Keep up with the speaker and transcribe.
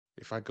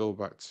If I go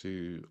back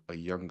to a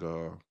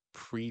younger,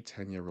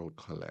 pre-10-year-old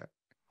Colette,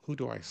 who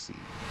do I see?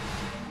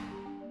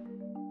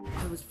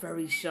 I was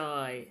very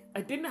shy. I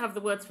didn't have the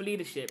words for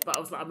leadership, but I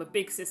was like, I'm a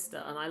big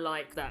sister and I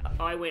like that.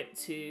 I went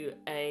to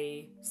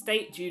a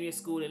state junior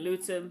school in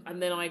Luton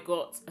and then I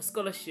got a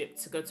scholarship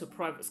to go to a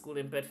private school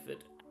in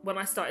Bedford. When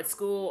I started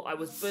school, I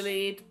was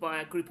bullied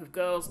by a group of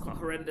girls, quite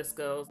horrendous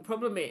girls. The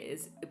problem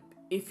is,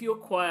 if you're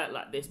quiet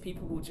like this,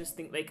 people will just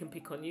think they can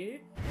pick on you.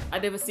 I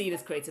never seen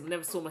as creative, I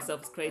never saw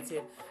myself as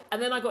creative.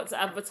 And then I got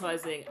to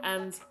advertising,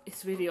 and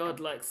it's really odd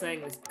like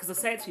saying this, because I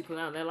say it to people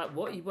now and they're like,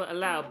 what, you weren't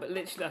allowed? But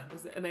literally I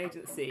was at an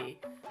agency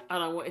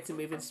and I wanted to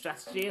move in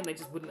strategy and they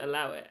just wouldn't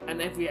allow it.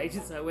 And every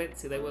agency I went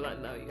to, they were like,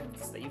 no, you have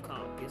to stay, you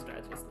can't be a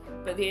strategist.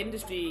 But the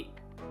industry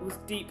was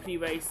deeply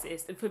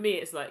racist, and for me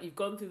it's like you've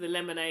gone through the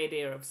lemonade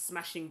era of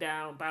smashing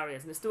down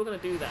barriers and they're still going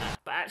to do that,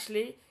 but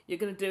actually you're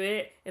going to do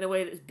it in a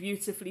way that's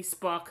beautifully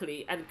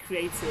sparkly and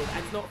creative,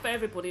 and it's not for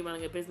everybody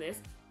running a business,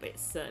 but it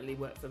certainly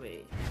worked for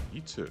me. You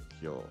took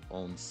your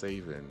own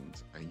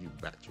savings and you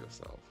backed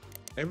yourself.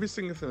 Every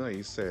single thing that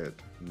you said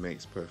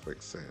makes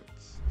perfect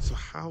sense. So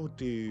how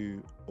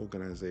do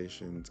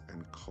organizations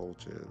and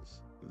cultures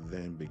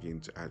then begin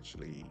to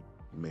actually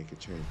make a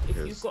change? If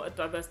you've got a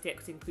diversity,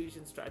 equity,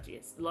 inclusion strategy,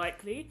 it's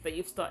likely that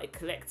you've started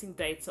collecting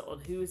data on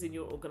who is in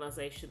your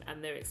organisation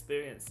and their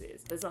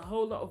experiences. There's a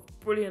whole lot of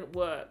brilliant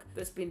work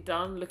that's been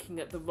done looking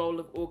at the role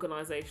of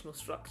organisational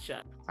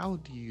structure. How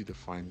do you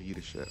define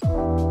leadership?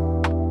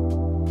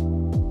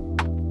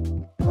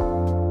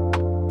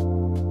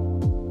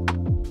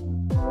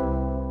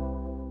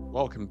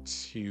 Welcome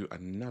to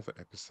another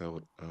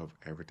episode of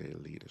Everyday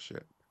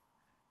Leadership.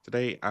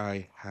 Today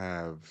I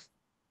have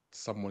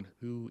someone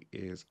who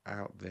is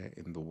out there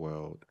in the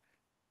world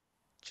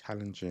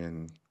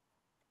challenging,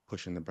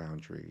 pushing the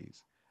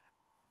boundaries,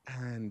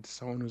 and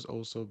someone who's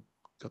also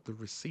got the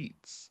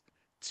receipts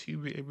to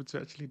be able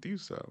to actually do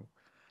so.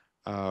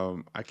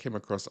 I came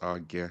across our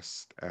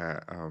guest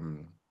at a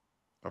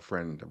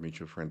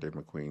mutual friend, Dave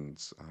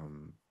McQueen's,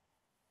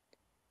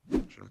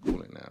 what should I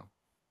call it now?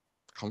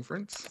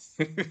 Conference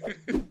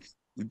in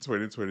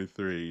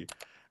 2023.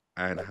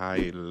 And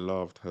I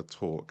loved her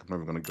talk. I'm not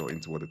even going to go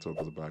into what the talk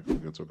was about. We're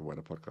going to talk about it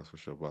in the podcast for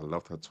sure. But I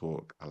loved her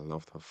talk. I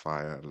loved her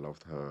fire. I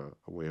loved her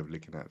way of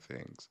looking at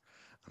things.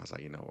 I was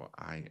like, you know what?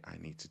 I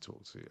need to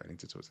talk to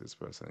this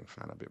person and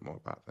find a bit more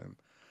about them.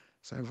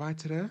 So I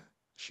invited her.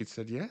 She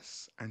said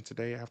yes. And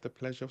today I have the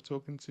pleasure of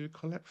talking to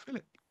Collette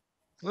Phillip.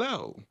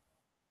 Hello.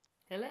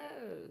 Hello.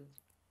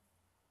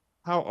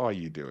 How are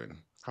you doing?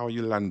 How are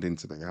you landing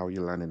today? How are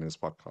you landing in this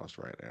podcast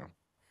right now?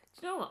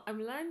 Do you know what?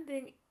 I'm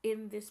landing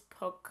in this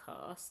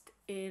podcast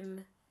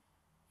in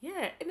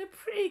a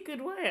pretty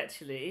good way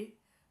actually.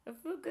 I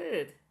feel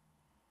good.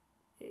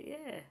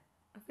 Yeah.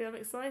 I'm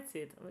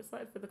excited. I'm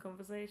excited for the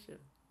conversation.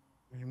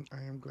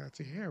 I am glad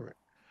to hear it.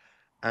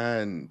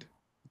 And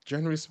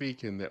generally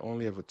speaking, there are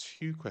only ever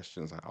two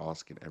questions I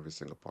ask in every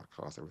single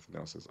podcast. Everything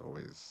else is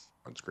always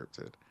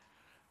unscripted.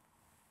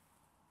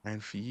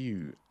 And for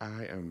you,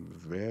 I am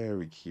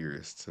very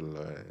curious to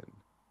learn.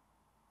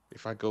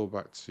 If I go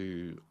back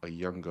to a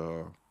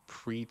younger,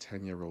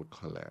 pre-10-year-old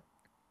Colette,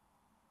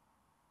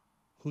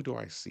 who do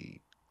I see?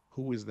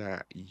 Who is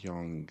that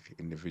young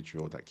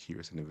individual, that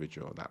curious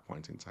individual at that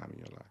point in time in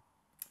your life?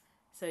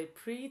 So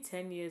pre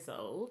 10 years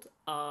old,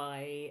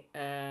 I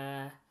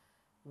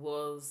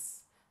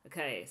was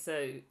okay.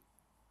 So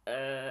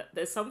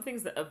there's some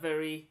things that are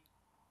very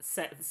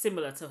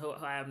similar to who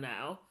I am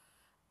now.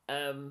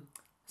 Um,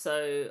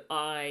 so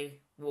I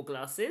wore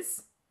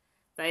glasses.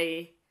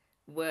 They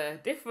were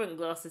different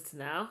glasses to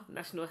now.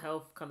 National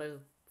Health kind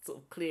of sort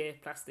of clear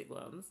plastic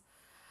ones.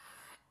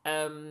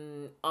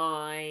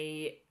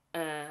 I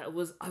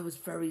was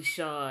very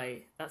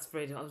shy. I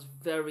was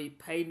very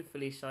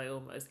painfully shy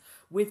almost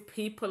with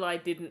people I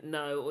didn't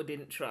know or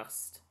didn't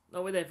trust.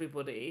 Not with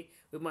everybody,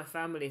 with my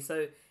family.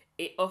 So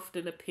it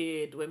often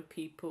appeared when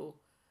people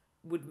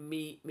would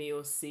meet me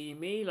or see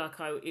me like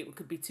it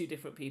could be two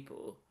different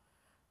people.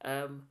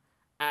 Um,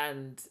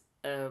 and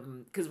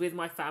because with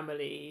my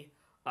family,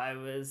 I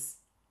was,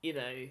 you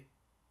know,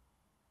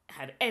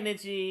 had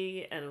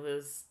energy and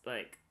was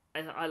like,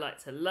 I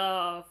like to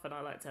laugh and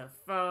I like to have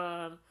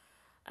fun.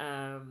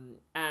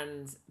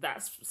 And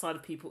that's side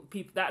of people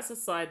that's a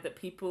side that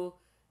people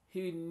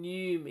who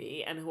knew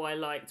me and who I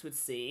liked would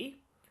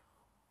see.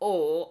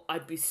 Or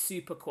I'd be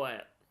super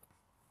quiet,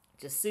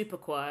 just super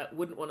quiet,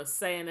 wouldn't want to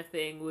say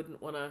anything,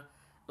 wouldn't want to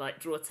like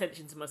draw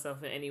attention to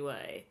myself in any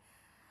way.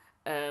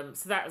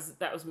 So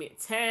that was me at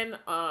 10.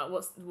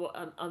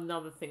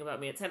 Another thing about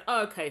me at 10?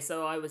 Oh, okay,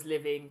 so I was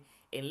living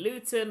in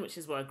Luton, which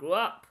is where I grew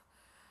up.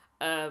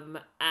 And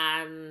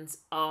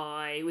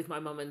I, with my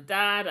mum and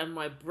dad and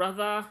my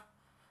brother,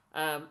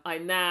 I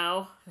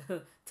now,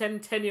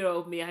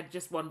 10-year-old me, I had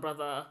just one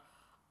brother.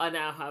 I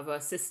now have a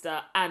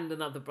sister and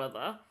another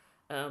brother.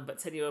 But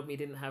 10-year-old me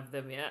didn't have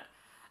them yet.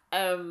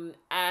 And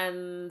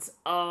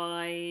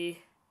I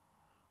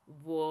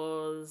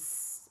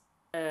was,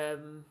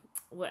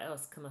 what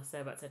else can I say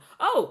about 10?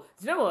 Oh,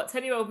 do you know what?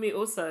 10-year-old me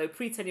also,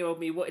 pre-10-year-old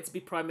me wanted to be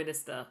Prime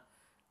Minister.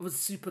 Was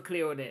super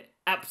clear on it.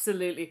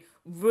 absolutely,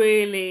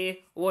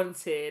 really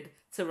wanted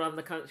to run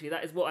the country.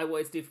 That is what I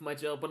wanted to do for my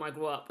job when I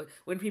grew up.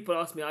 When people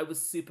asked me, I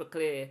was super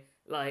clear,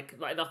 like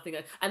nothing.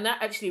 And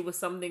that actually was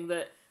something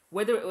that,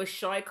 whether it was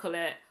shy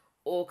Collette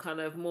or kind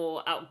of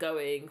more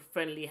outgoing,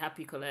 friendly,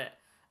 happy Collette,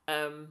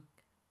 um,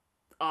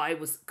 I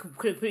was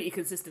completely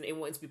consistent in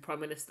wanting to be prime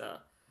minister.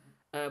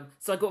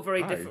 So I got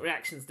very Why? different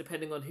reactions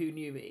depending on who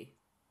knew me.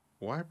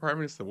 Why prime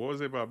minister? What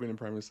was it about being a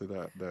prime minister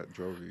that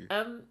drove you?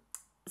 Um,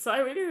 so I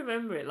really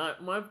remember it.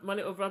 Like my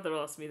little brother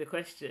asked me the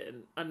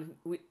question, and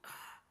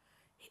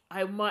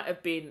I might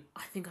have been.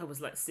 I think I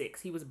was like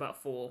 6. He was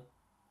about 4,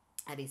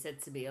 and he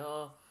said to me,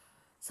 "Oh,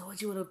 so what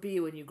do you want to be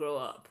when you grow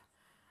up?"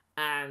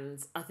 And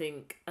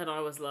I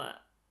was like,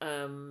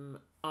 and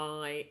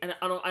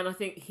I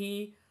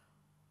think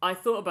I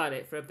thought about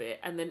it for a bit,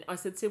 and then I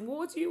said to him, well,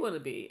 "What do you want to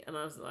be?" And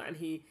I was like, and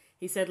he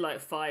said like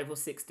 5 or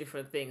 6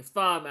 different things: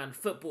 fireman,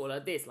 footballer,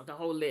 this, like a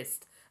whole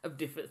list of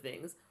different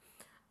things.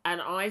 And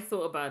I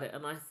thought about it,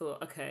 and I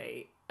thought,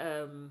 okay,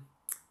 I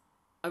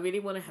really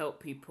want to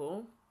help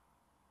people,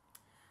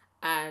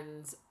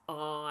 and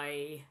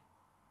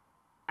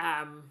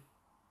am.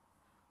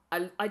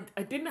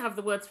 I didn't have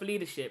the words for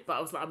leadership, but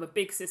I was like, I'm a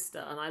big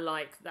sister, and I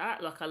like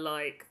that. Like I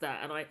like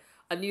that, and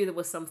I knew there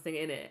was something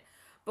in it.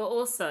 But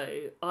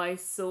also, I'd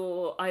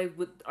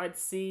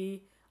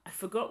see. I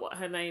forgot what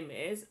her name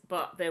is,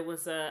 but there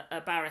was a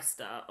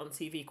barrister on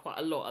TV quite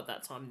a lot at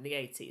that time in the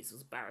 80s. It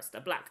was a barrister,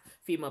 black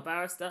female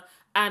barrister,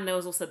 and there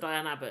was also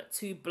Diane Abbott,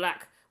 2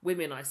 black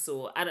women I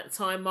saw. And at the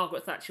time,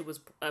 Margaret Thatcher was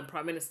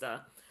prime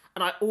minister,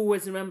 and I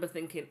always remember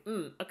thinking,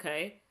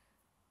 okay,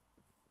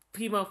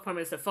 female prime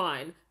minister,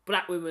 fine.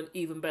 Black women,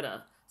 even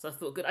better. So I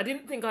thought, good. I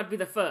didn't think I'd be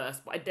the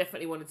first, but I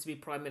definitely wanted to be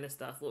prime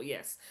minister. I thought,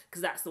 yes,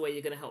 because that's the way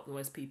you're going to help the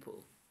most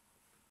people.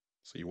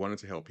 So you wanted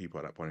to help people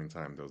at that point in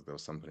time. There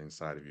was something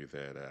inside of you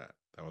there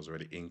that was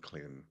already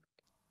inkling.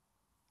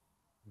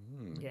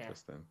 Yeah,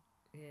 Interesting.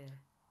 yeah,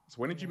 So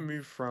when did you yeah,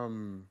 move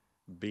from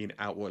being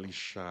outwardly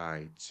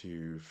shy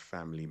to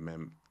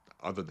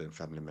other than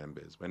family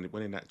members? When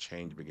did that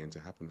change begin to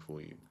happen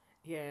for you?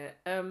 yeah.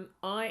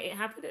 It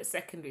happened at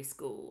secondary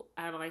school,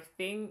 and I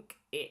think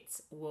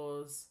it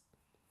was.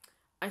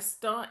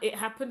 It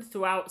happened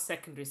throughout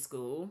secondary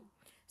school.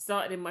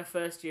 Started in my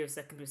first year of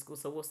secondary school.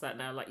 So what's that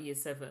now? Like year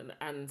 7,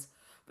 and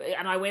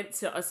I went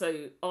to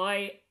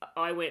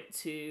I went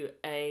to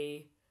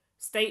a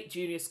state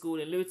junior school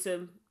in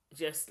Luton,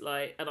 just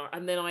like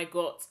and then I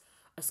got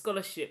a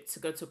scholarship to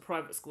go to a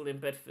private school in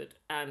Bedford,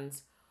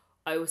 and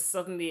I was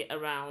suddenly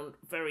around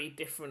very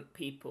different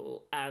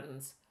people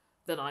and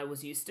than I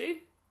was used to,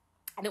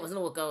 and it was an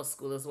all girls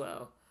school as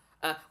well.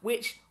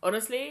 Which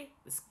honestly,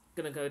 it's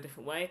gonna go a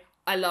different way.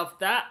 I love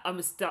that.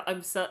 I'm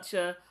such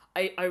a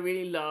I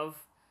really love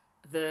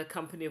the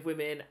company of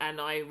women,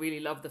 and I really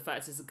love the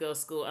fact it's a girls'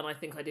 school, and I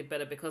think I did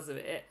better because of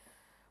it.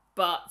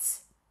 But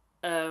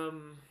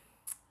um,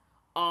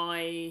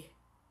 I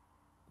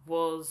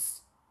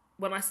was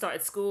when I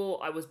started school,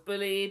 I was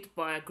bullied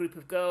by a group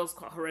of girls,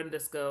 quite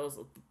horrendous girls,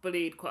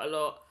 bullied quite a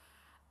lot.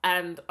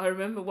 And I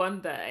remember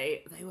one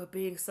day they were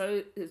being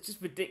so, it's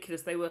just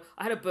ridiculous. I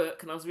had a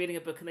book and I was reading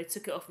a book, and they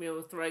took it off me and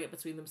were throwing it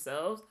between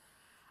themselves.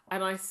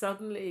 And I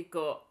suddenly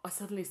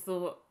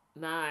thought,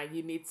 nah,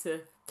 you need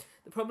to.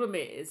 The problem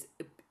is,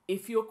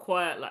 if you're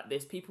quiet like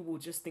this, people will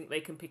just think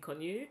they can pick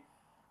on you.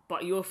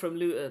 But you're from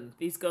Luton.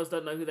 These girls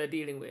don't know who they're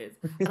dealing with.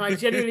 And I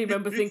genuinely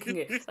remember thinking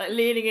it, like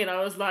leaning in.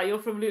 I was like, "You're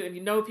from Luton.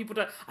 You know people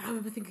don't." And I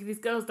remember thinking these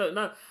girls don't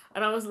know.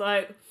 And I was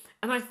like,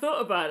 and I thought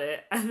about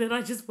it, and then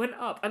I just went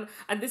up.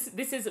 And this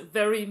is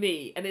very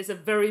me, and it's a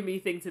very me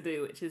thing to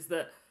do, which is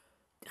that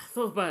I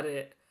thought about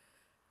it,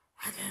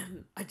 and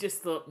then I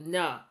just thought,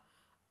 nah.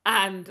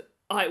 And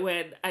I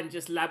went and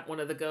just lamped one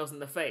of the girls in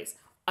the face.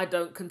 I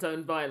don't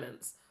condone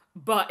violence,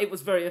 but it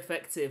was very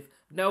effective.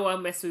 No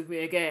one messed with me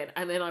again,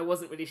 and then I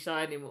wasn't really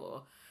shy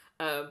anymore.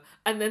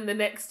 And then the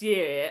next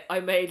year, I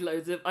made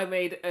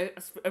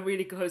a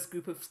really close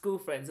group of school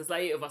friends. There's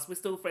like 8 of us. We're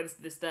still friends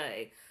to this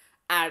day,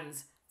 and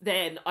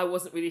then I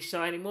wasn't really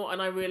shy anymore, and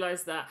I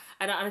realized that,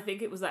 and I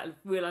think it was that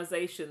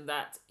realization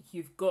that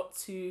you've got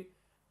to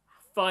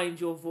find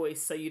your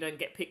voice so you don't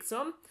get picked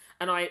on.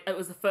 And it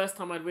was the first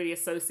time I'd really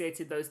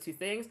associated those two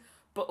things.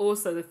 But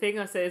also the thing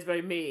I say is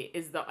very me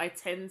is that I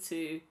tend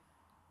to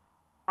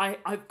I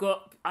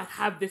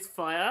have this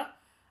fire,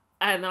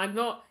 and I'm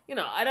not,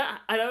 I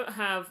don't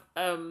have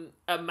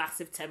a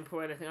massive temper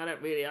or anything. I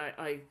don't really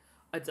I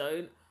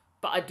don't.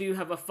 But I do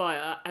have a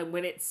fire, and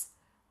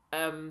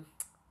um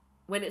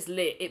when it's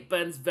lit, it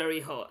burns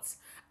very hot,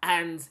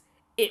 and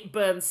it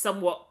burns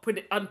somewhat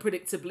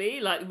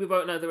unpredictably. Like we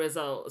won't know the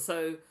result,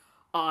 so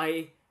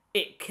I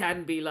it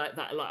can be like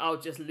that. Like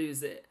I'll just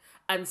lose it,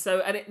 and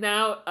so and it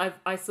now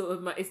I sort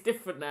of it's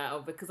different now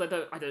because I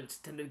don't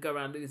tend to go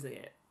around losing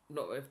it,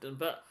 not often,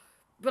 but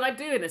I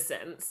do in a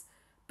sense,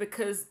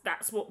 because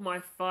that's what my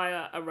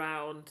fire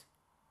around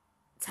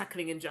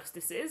tackling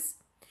injustice is.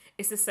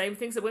 It's the same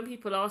thing. So when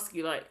people ask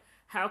you like,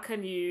 how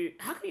can you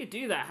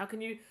do that? How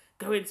can you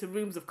go into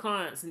rooms of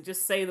clients and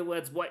just say the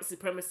words white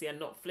supremacy and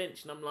not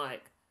flinch? And I'm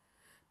like,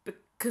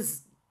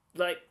 because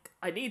like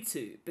I need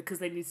to, because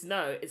they need to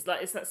know. It's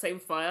like it's that same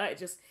fire.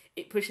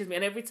 It pushes me,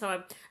 and every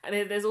time, and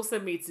then there's also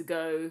me to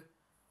go.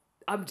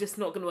 I'm just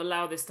not going to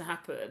allow this to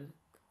happen,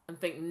 and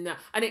think no.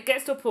 And it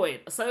gets to a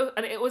point. So,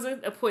 and it was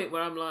a point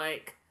where I'm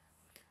like,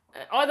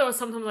 either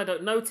sometimes I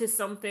don't notice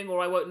something or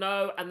I won't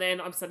know, and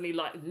then I'm suddenly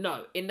like,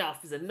 no,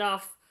 enough is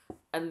enough,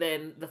 and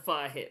then the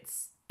fire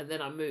hits, and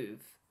then I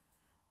move,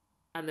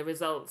 and the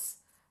results,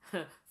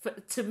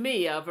 to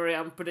me, are very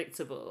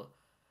unpredictable.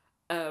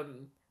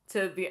 Um,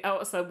 to the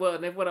outside world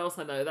and everyone else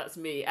I know, that's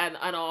me, and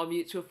our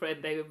mutual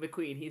friend David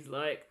McQueen. He's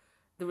like,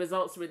 the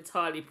results are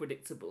entirely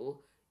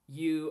predictable.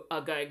 You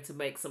are going to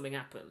make something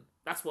happen.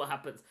 That's what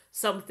happens.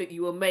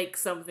 You will make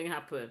something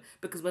happen,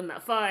 because when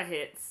that fire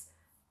hits,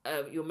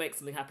 you'll make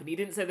something happen. He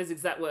didn't say those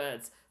exact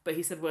words, but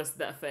he said words to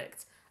that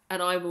effect.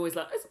 And I'm always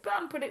like, it's a bit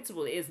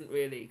unpredictable. It isn't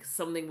really, because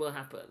something will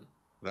happen.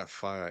 That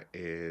fire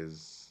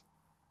is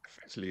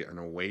effectively an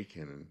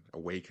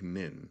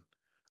awakening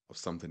of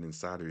something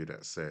inside of you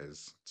that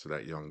says to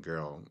that young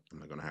girl, I'm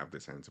not going to have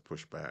this, and to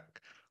push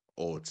back.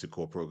 Or to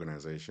corporate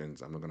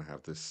organizations, I'm not going to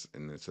have this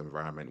in this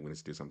environment. We need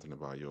to do something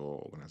about your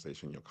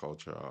organization, your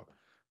culture,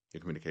 your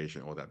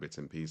communication, all that bits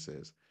and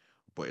pieces.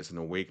 But it's an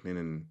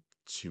awakening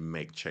to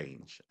make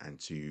change and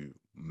to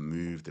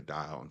move the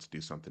dial and to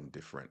do something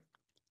different.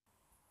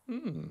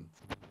 Hmm.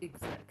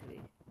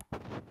 Exactly.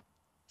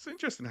 It's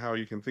interesting how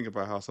you can think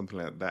about how something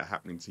like that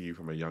happening to you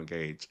from a young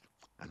age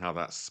and how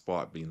that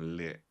spark being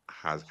lit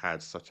has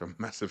had such a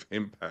massive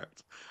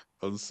impact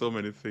on so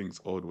many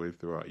things all the way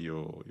throughout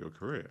your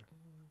career.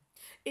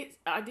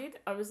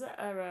 I was at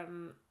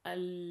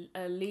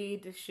a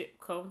leadership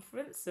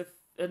conference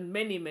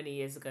many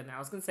years ago now. I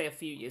was going to say a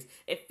few years.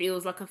 It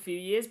feels like a few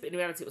years, but in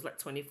reality, it was like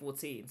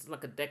 2014. So it's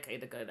like a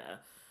decade ago now.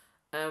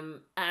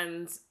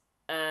 And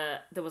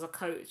there was a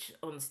coach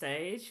on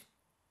stage,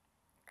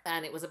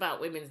 and it was about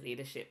women's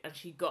leadership, and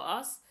she got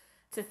us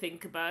to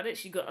think about it.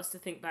 She got us to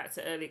think back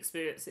to early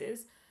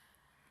experiences,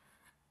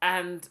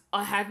 and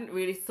I hadn't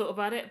really thought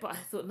about it, but I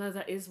thought, no,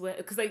 that is where,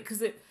 because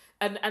it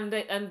and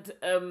they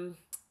and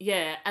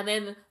yeah, and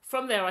then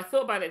from there I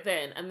thought about it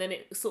then, and then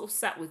it sort of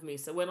sat with me.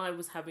 So when I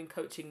was having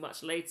coaching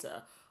much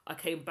later, I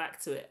came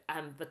back to it,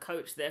 and the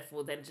coach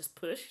therefore then just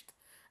pushed.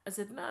 I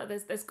said, no,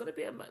 there's got to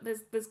be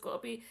there's got to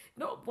be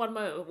not one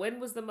moment. When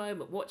was the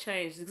moment? What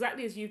changed?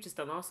 Exactly as you've just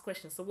done. Ask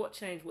questions. So what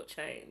changed? What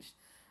changed?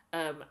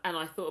 And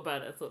I thought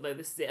about it. I thought, no,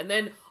 this is it. And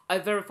then I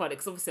verified it,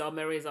 because obviously our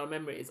memories are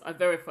memories. I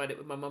verified it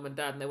with my mum and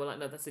dad, and they were like,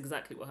 no, that's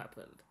exactly what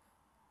happened.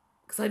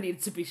 Because I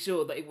needed to be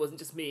sure that it wasn't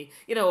just me,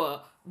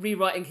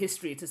 rewriting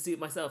history to suit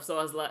myself. So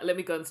I was like, let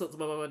me go and talk to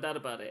my mum and dad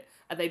about it.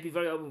 And they'd be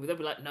very open with it. They'd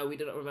be like, no, we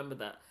do not remember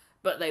that.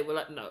 But they were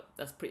like, no,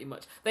 that's pretty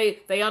much.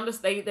 They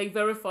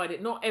verified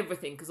it, not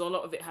everything, because a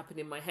lot of it happened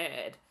in my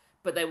head.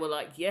 But they were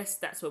like, yes,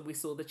 that's when we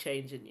saw the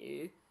change in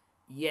you.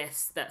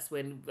 Yes, that's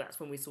when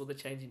we saw the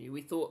change in you.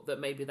 We thought that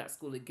maybe that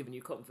school had given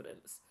you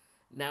confidence.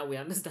 Now we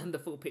understand the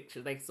full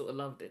picture. They sort of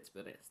loved it, to be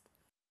honest.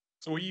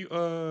 So were you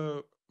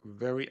a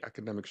very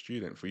academic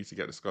student for you to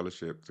get the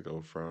scholarship to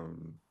go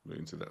from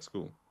into that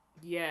school?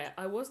 Yeah,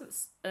 I wasn't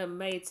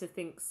made to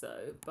think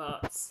so,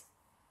 but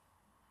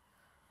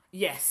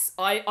yes,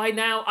 I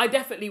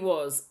definitely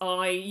was.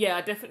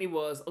 I definitely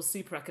was. I was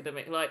super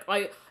academic.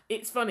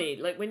 It's funny.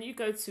 Like when you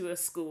go to a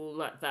school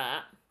like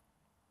that,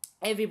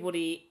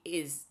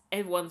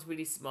 everyone's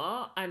really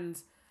smart,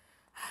 and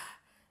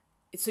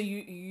so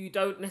you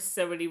don't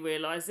necessarily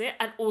realize it.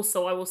 And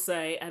also, I will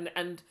say,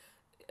 and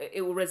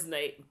it will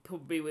resonate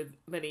probably with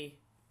many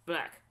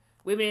black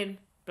women,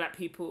 black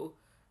people,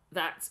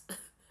 that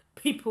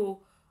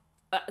people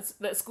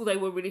at school, they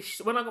were really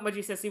when I got my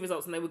GCSE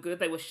results and they were good,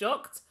 they were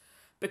shocked,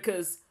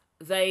 because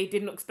they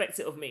didn't expect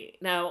it of me.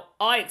 Now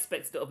I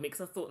expected it of me,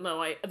 because I thought,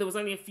 no, I there was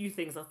only a few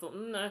things I thought,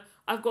 no,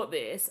 I've got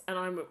this, and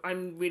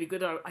I'm really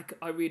good.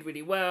 I read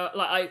really well.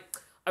 I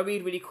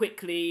read really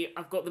quickly.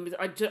 I've got them.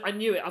 I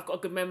knew it. I've got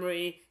a good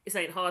memory. This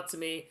ain't hard to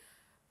me.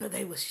 But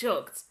they were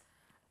shocked,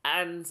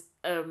 and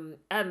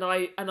I know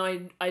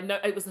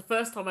it was the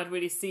first time I'd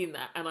really seen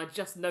that, and I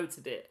just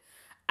noted it.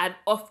 And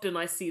often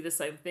I see the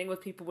same thing where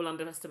people will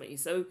underestimate you.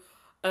 So,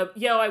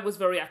 yeah, I was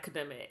very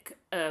academic.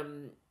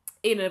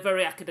 In a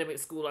very academic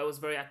school, I was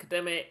very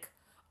academic.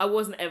 I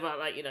wasn't ever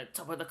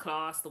top of the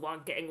class, the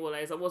one getting all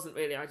A's. I wasn't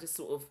really. I just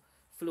sort of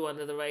flew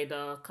under the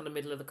radar, kind of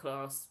middle of the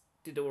class,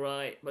 did all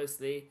right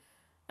mostly,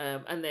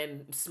 and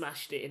then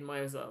smashed it in my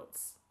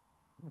results.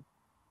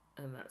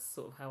 And that's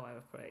sort of how I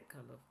operate,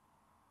 kind of.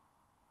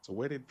 So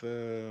where did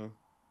the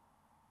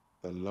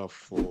love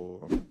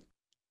for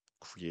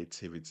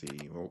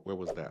creativity, where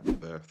was that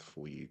birthed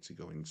for you to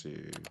go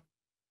into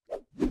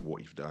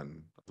what you've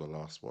done the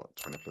last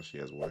 20 plus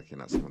years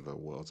working at some of the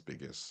world's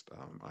biggest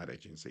ad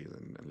agencies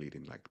and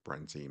leading like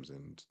brand teams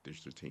and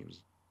digital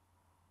teams?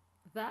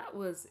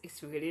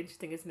 It's really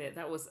interesting, isn't it?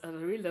 I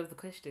really love the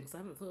question, because I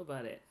haven't thought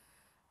about it.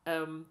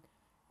 Um,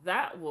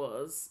 that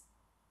was,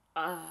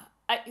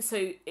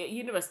 so at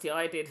university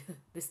I did,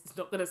 this is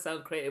not going to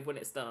sound creative when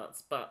it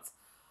starts, but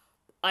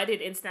I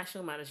did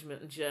international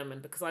management and German,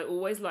 because I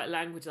always liked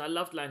languages. I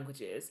loved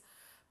languages,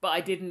 But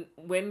I didn't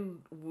when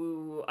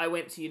I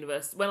went to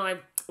university. When I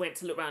went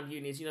to look around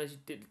unis, as you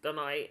did, and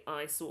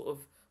I sort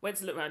of went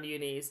to look around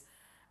unis,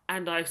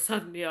 and I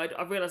suddenly I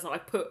realized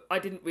that I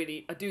didn't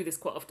really I do this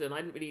quite often. I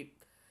didn't really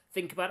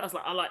think about it. I was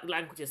like, I like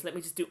languages. Let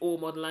me just do all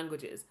modern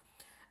languages.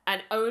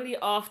 And only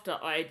after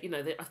I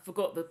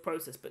forgot the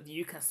process, but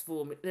the UCAS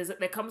form,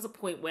 there comes a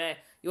point where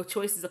your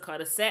choices are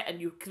kind of set,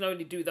 and you can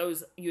only do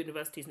those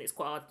universities, and it's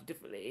quite hard to do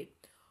differently.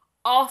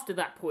 After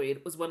that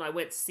point was when I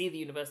went to see the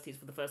universities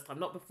for the first time,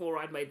 not before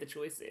I'd made the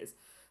choices.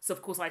 So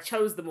of course I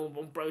chose them all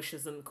on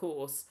brochures and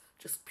course,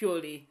 just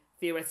purely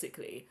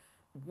theoretically.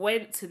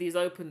 Went to these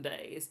open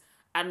days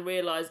and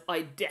realised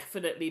I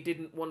definitely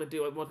didn't want to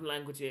do modern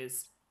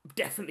languages.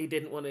 Definitely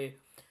didn't want to.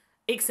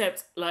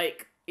 Except,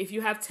 like, if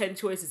you have 10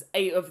 choices,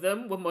 8 of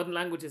them were modern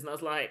languages. And I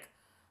was like,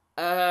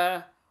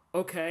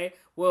 okay,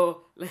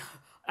 well,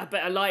 I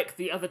bet I like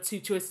the other 2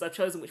 choices I've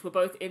chosen, which were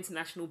both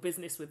international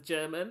business with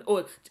German,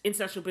 or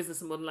international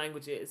business and modern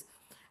languages.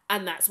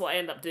 And that's what I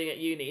ended up doing at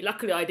uni.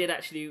 Luckily, I did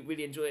actually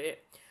really enjoy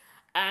it.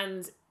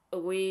 And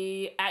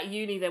at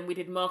uni, then we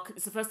did market.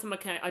 It's the first time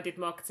I did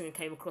marketing and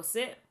came across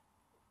it.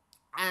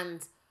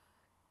 And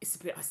I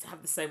still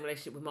have the same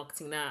relationship with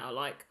marketing now.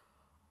 Like,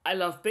 I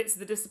love bits of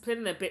the discipline,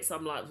 and there are bits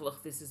I'm like, well,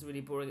 this is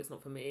really boring, it's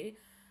not for me.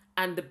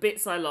 And the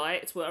bits I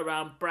liked were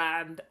around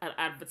brand and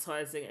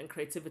advertising and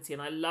creativity,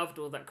 and I loved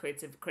all that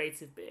creative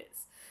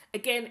bits.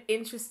 Again,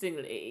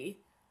 interestingly,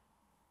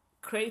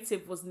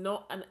 creative was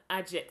not an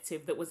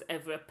adjective that was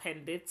ever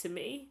appended to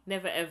me,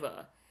 never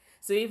ever.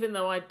 So even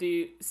though I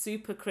do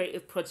super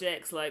creative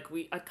projects, like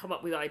I'd come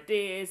up with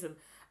ideas, and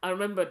I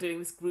remember doing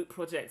this group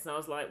project, and I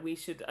was like,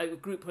 a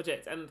group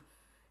project, and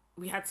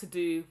we had to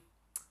do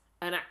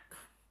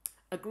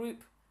a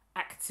group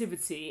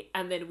activity,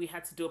 and then we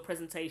had to do a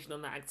presentation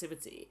on that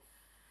activity.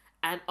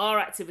 And our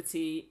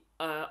activity,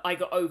 I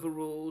got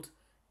overruled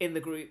in the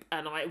group,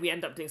 and we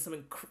ended up doing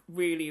something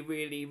really,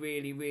 really,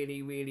 really,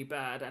 really, really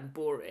bad and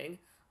boring.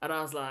 And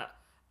I was like,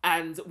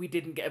 and we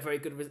didn't get a very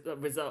good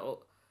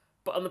result.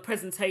 But on the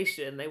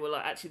presentation, they were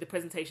like, actually, the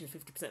presentation is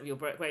 50% of your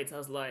grades. I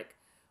was like,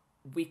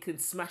 we can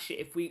smash it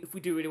if we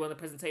do really well in the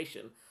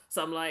presentation.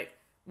 So I'm like,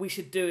 we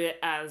should do it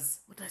as,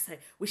 what did I say?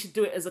 We should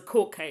do it as a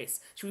court case.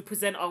 Should we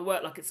present our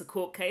work like it's a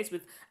court case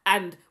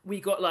and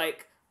we got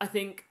like, I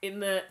think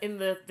in the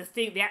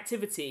the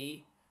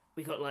activity,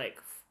 we got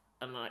like,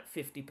 I don't know, like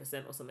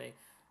 50% or something.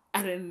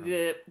 And in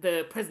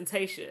the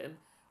presentation,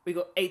 we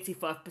got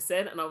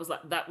 85%. And I was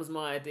like, that was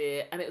my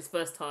idea. And it was the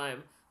first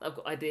time I've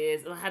got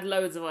ideas. And I had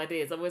loads of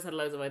ideas. I've always had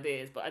loads of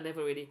ideas, but I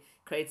never really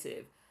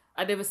creative.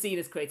 I'd never seen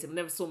as creative. I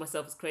never saw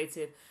myself as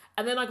creative.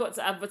 And then I got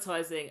to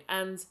advertising,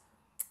 and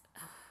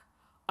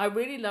I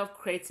really love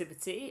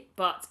creativity,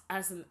 but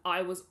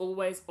I was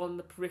always on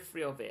the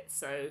periphery of it.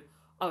 So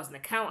I was an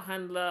account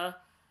handler.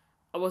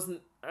 I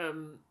wasn't.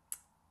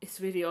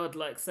 It's really odd,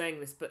 like saying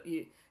this, but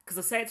because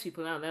I say it to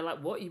people now, and they're like,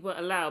 "What? You weren't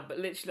allowed?" But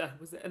literally, I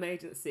was at an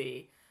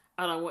agency,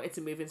 and I wanted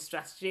to move in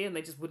strategy, and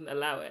they just wouldn't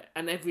allow it.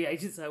 And every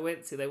agency I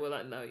went to, they were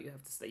like, "No, you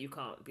have to stay. You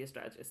can't be a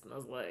strategist." And I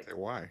was like,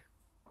 Why?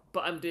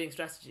 "But I'm doing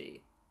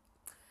strategy."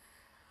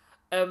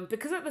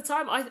 Because at the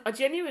time, I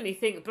genuinely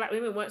think black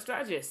women weren't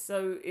strategists,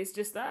 so it's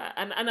just that.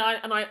 And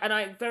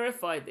I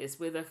verified this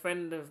with a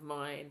friend of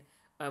mine,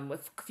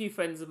 with a few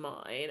friends of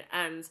mine,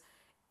 and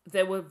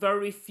there were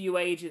very few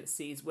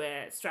agencies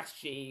where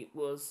strategy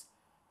was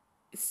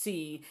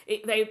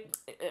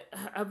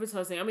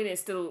advertising. I mean, it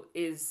still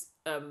is.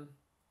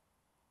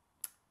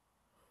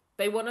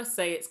 They want to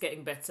say it's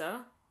getting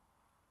better,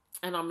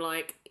 and I'm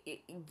like,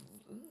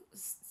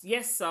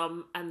 yes,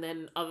 some, and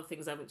then other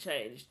things haven't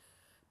changed.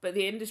 But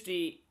the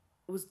industry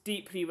was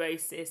deeply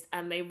racist,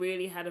 and they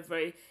really had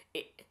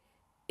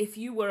if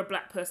you were a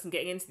black person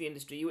getting into the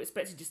industry, you were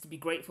expected just to be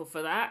grateful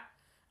for that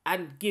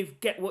and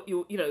get what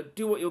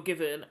do what you're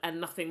given and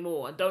nothing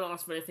more, and don't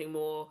ask for anything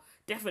more.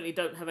 Definitely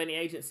don't have any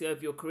agency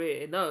over your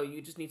career. No, you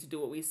just need to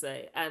do what we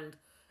say, and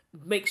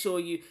make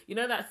sure you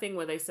know that thing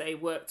where they say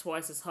work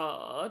twice as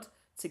hard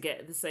to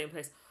get the same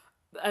place.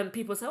 And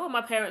people say, oh,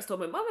 my parents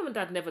told me. My mum and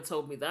dad never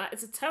told me that.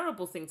 It's a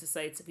terrible thing to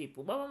say to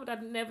people. My mum and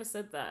dad never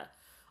said that.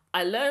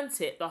 I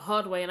learnt it the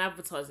hard way in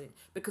advertising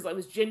because I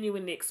was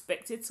genuinely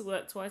expected to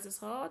work twice as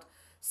hard.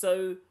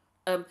 So,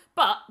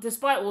 but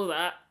despite all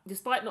that,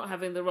 despite not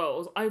having the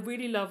roles, I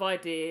really love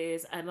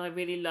ideas, and I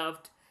really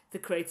loved the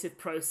creative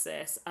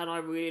process, and I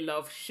really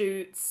love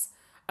shoots,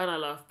 and I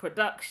love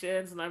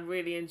productions, and I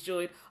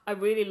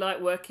really like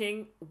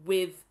working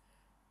with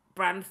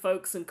brand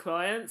folks and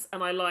clients,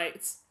 and I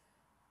liked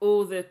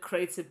all the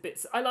creative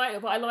bits. I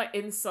like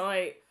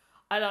insight.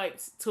 I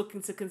liked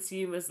talking to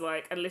consumers,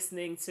 and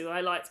listening to. I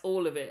liked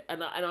all of it,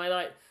 and I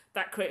like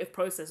that creative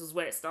process was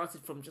where it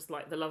started from, just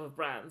like the love of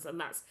brands,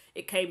 and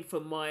it came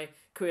from my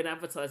career in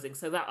advertising.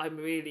 So that I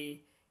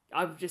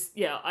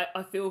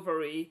feel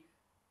very,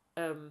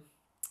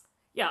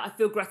 I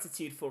feel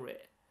gratitude for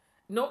it.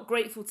 Not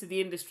grateful to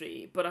the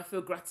industry, but I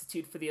feel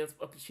gratitude for the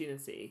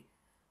opportunity,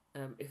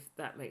 if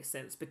that makes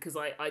sense, because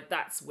I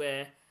that's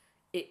where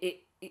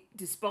it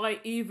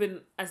despite even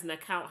as an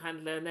account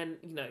handler, and then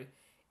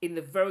in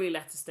the very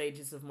latter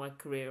stages of my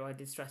career, I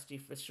did strategy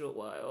for a short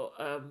while.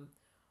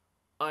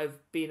 I've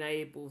been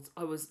able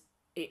to,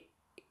 it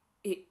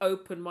it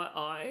opened my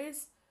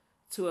eyes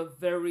to a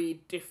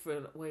very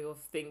different way of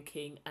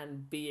thinking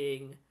and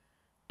being,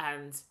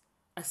 and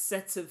a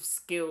set of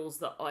skills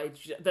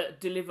that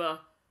deliver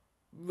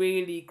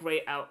really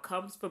great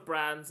outcomes for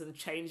brands and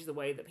change the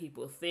way that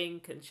people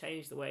think and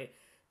change the way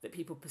that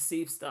people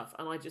perceive stuff.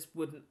 And I just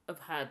wouldn't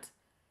have had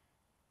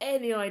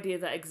any idea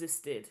that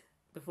existed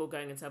before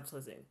going into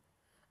advertising.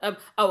 And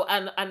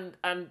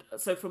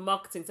so from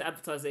marketing to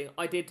advertising,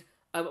 I did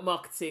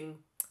marketing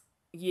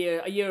a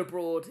year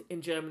abroad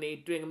in Germany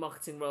doing a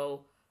marketing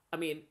role. I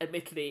mean,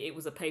 admittedly, it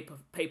was a paper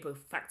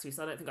factory,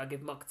 so I don't think I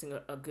give marketing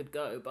a good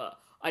go, but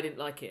I didn't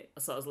like it.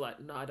 So I was like,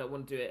 no, I don't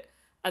want to do it.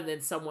 And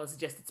then someone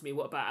suggested to me,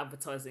 what about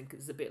advertising? Because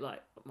it's a bit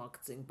like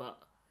marketing, but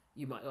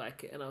you might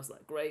like it. And I was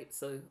like, great.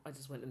 So I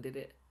just went and did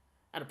it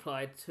and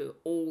applied to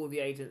all the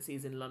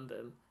agencies in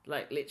London,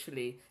 like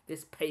literally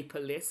this paper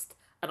list.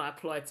 And I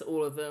applied to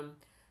all of them.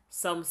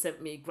 Some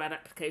sent me grad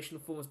application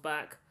forms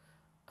back,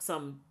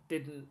 some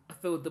didn't. I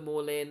filled them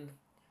all in,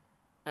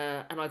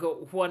 and I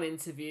got one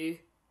interview,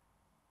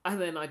 and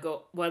then I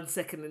got one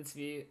second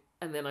interview,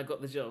 and then I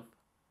got the job.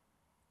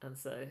 And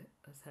so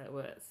that's how it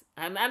works.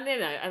 And and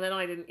then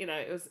I didn't,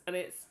 it was, and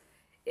it's,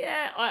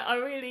 yeah, I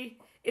really,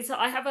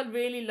 I have a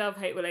really love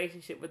hate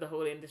relationship with the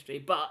whole industry.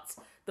 But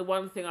the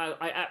one thing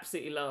I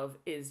absolutely love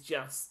is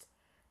just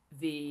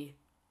the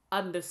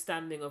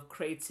understanding of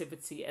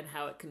creativity and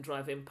how it can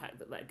drive impact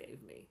that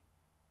gave me.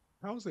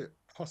 How is it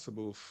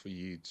possible for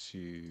you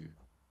to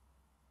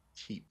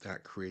keep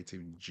that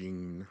creative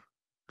gene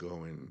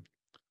going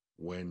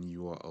when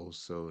you are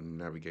also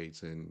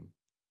navigating,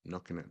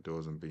 knocking at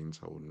doors and being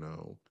told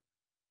no,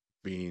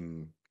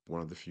 being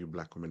one of the few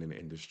black women in the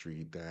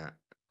industry that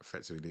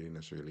effectively didn't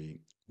necessarily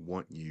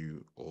want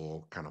you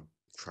or kind of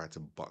try to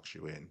box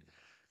you in?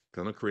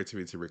 Because I know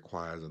creativity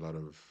requires a lot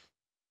of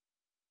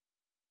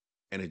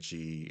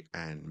energy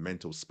and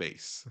mental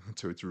space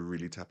to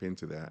really tap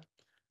into that.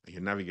 And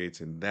you're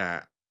navigating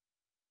that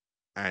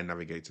and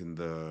navigating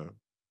the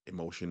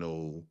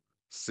emotional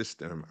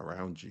system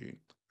around you.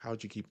 How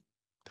do you keep,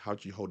 how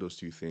do you hold those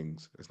two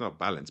things? It's not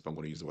balance, but I'm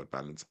going to use the word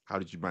balance. How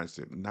did you manage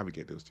to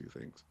navigate those two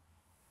things?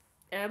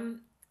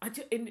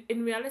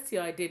 In reality,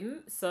 I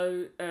didn't.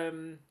 So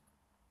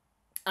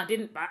I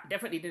didn't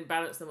definitely didn't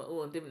balance them at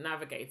all and didn't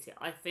navigate it.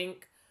 I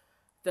think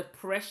the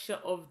pressure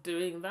of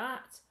doing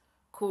that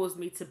caused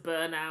me to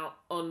burn out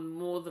on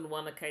more than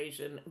one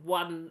occasion.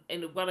 One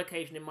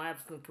occasion in my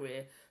advertising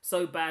career,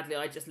 so badly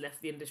I just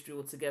left the industry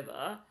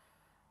altogether.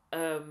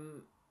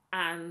 Um,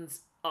 and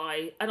so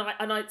I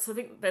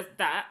think there's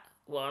that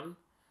one.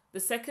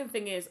 The second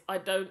thing is I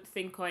don't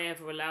think I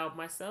ever allowed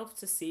myself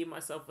to see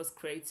myself as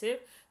creative.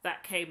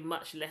 That came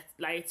much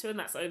later, and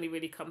that's only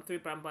really come through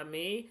brand by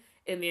me.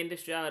 In the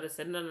industry, I would have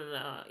said no, no,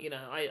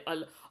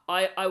 no.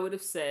 I would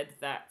have said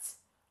that.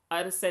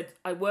 I'd have said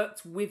I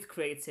worked with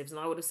creatives, and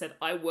I would have said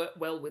I work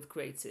well with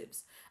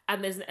creatives.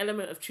 And there's an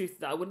element of truth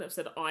that I wouldn't have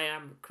said I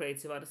am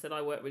creative. I'd have said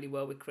I work really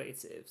well with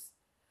creatives,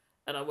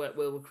 and I work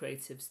well with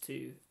creatives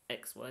to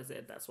X, Y, Z.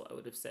 That's what I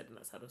would have said, and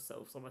that's how to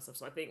solve myself.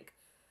 So I think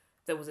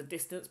there was a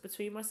distance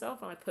between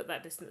myself, and I put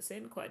that distance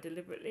in quite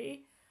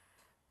deliberately.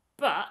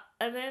 But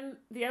and then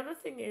the other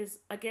thing is,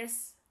 I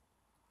guess,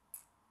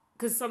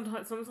 because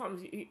sometimes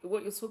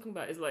what you're talking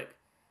about is like,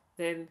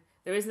 then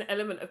there is an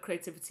element of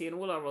creativity in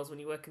all our roles. When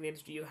you work in the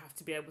industry, you have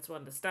to be able to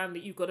understand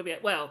it. You've got to be,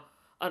 well,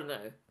 I don't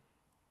know.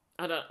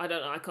 I don't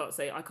know. I can't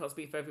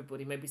speak for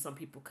everybody. Maybe some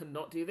people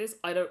cannot do this.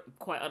 I don't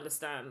quite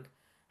understand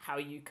how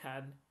you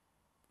can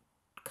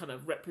kind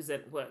of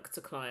represent work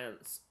to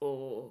clients,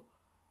 or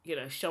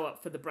show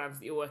up for the brands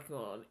that you're working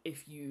on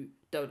if you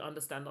don't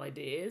understand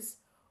ideas,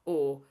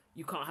 or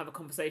you can't have a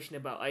conversation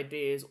about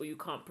ideas, or you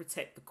can't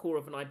protect the core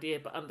of an idea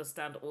but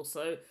understand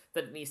also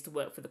that it needs to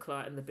work for the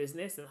client and the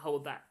business, and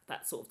hold that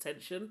sort of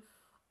tension.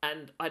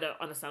 And I don't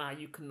understand how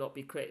you cannot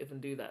be creative and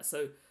do that.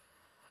 So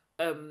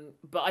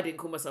but I didn't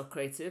call myself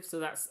creative, so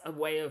that's a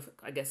way of,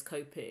 I guess,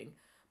 coping.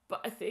 But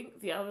I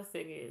think the other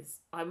thing is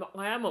I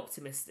am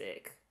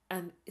optimistic,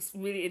 and it's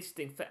really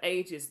interesting. For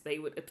ages, they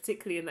would,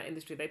 particularly in that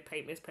industry, they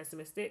paint me as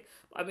pessimistic.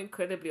 But I'm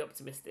incredibly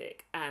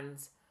optimistic, and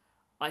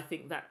I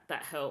think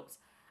that helped.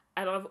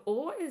 And I've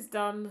always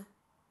done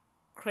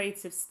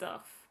creative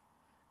stuff.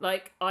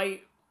 Like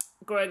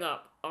growing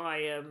up,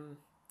 I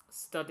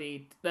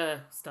studied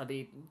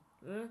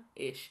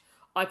ish.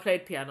 I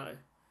played piano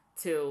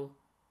till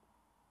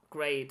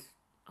grade.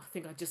 I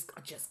think I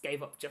just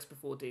gave up just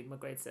before doing my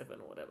grade 7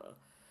 or whatever.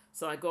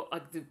 So I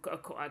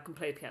can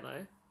play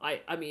piano.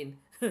 I mean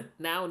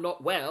now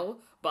not well,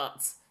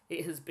 but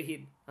it has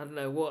been, I don't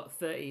know what,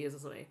 30 years or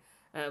something.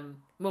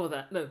 More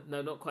than that,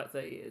 no, not quite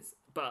 30 years,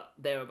 but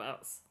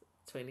thereabouts,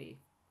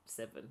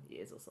 27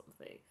 years or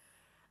something.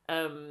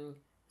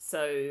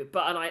 So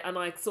but and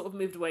I sort of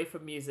moved away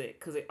from music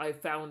because I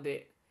found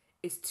it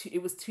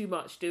was too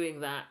much doing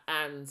that,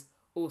 and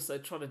also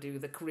trying to do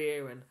the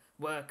career and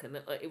work, and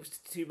it was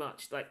too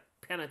much. Like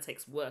piano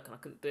takes work, and I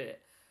couldn't do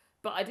it.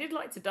 But I did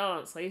like to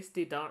dance. I used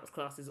to do dance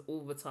classes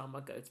all the time.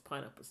 I'd go to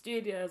Pineapple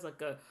Studios. I'd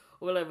go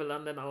all over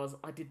London.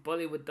 I did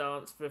Bollywood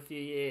dance for a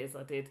few years.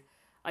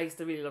 I used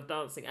to really love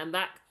dancing, and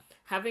that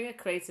having a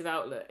creative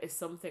outlet is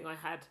something I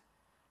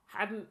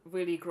hadn't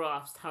really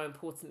grasped how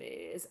important it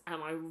is,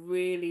 and I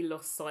really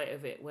lost sight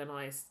of it when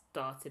I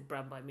started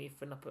Brand by Me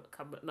for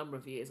a number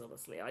of years.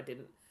 Honestly,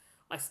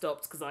 I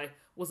stopped because I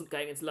wasn't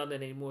going into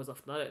London anymore as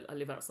often. I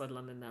live outside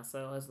London now,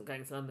 so I wasn't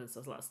going to London. So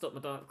I was like, I stopped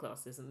my dance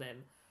classes,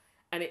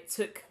 and it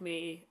took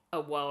me a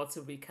while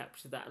to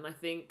recapture that. And I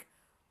think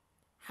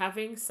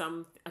having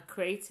a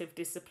creative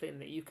discipline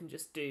that you can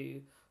just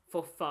do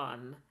for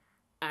fun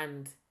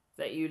and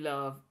that you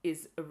love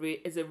is a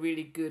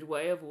really good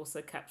way of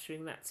also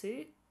capturing that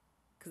too,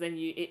 because then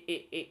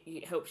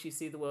it helps you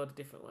see the world a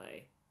different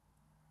way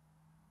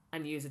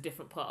and use a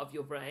different part of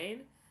your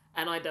brain.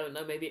 And I don't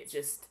know, maybe it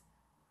just,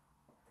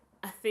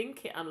 I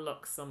think it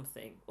unlocks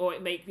something, or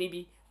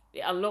maybe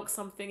it unlocks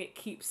something, it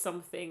keeps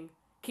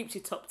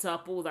you topped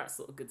up, all that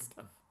sort of good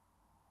stuff.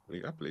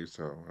 I believe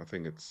so. I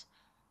think it's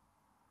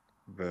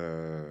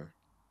the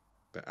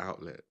the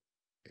outlet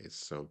is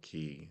so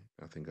key.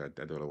 I think I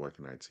do a lot of work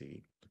in IT. I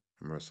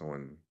remember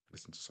someone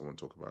listened to someone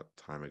talk about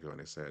time ago, and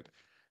they said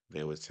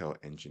they always tell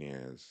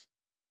engineers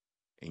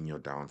in your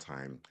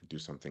downtime do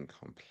something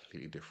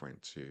completely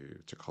different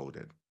to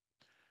coding,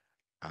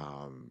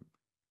 um,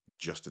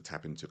 just to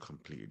tap into a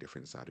completely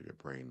different side of your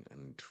brain.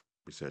 And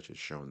research has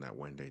shown that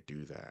when they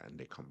do that and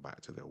they come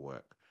back to their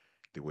work,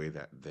 the way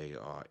that they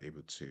are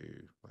able to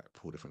like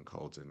pull different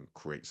codes and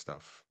create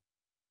stuff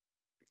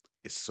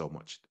is so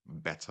much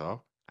better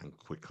and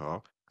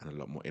quicker and a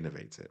lot more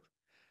innovative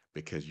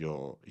because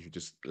you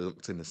just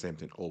looked in the same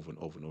thing over and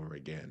over and over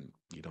again,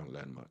 you don't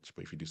learn much.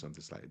 But if you do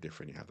something slightly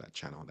different, you have that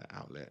channel, that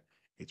outlet,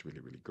 it's really,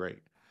 really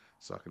great.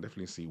 So I can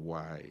definitely see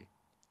why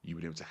you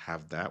were able to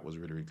have that was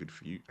really, really good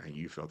for you and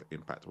you felt the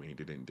impact when you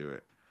didn't do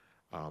it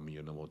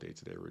your normal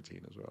day-to-day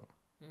routine as well.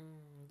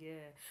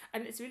 Yeah,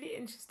 and it's really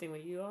interesting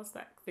when you ask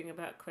that thing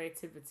about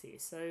creativity.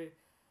 So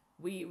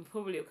we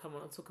probably will come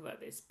on and talk about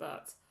this,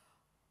 but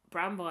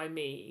Brand by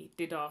Me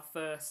did our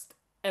first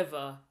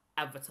ever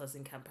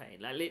advertising campaign.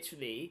 Like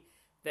literally,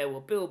 there were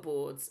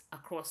billboards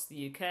across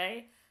the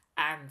UK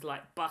and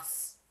like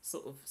bus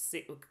sort of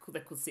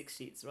they're called six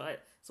sheets, right?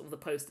 Sort of the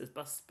posters,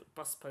 bus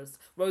posts,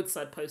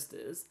 roadside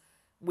posters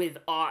with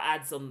our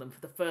ads on them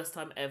for the first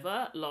time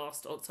ever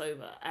last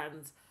October,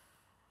 and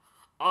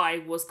I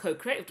was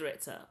co-creative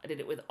director. I did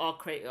it with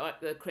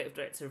the creative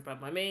director of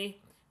Brand by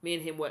Me. Me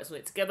and him worked on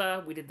it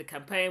together. We did the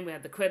campaign. We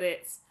had the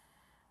credits,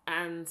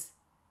 and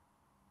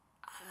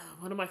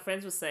one of my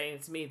friends was saying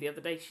to me the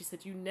other day, she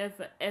said,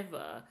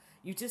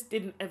 you just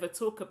didn't ever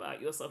talk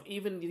about yourself.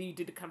 Even you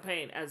did a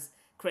campaign as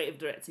creative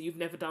director, you've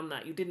never done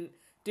that. You didn't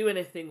do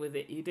anything with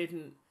it. You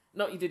didn't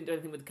do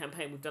anything with the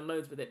campaign. We've done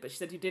loads with it. But she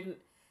said you didn't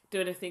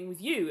do anything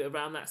with you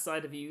around that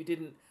side of you. You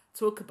didn't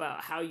talk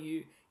about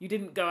you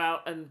didn't go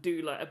out and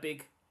do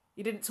like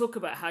you didn't talk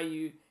about how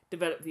you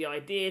developed the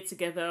idea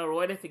together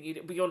or anything.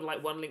 Beyond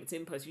like one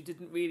LinkedIn post, you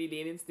didn't really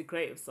lean into the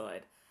creative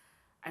side.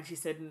 And she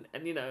said,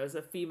 and you know, as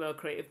a female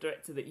creative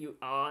director that you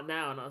are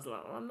now, and I was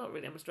like, well, I'm not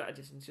really, I'm a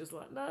strategist. And she was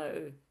like,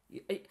 no,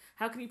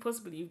 how can you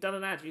possibly? You've done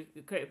an ad, you're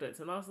a creative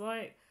director. And I was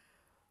like,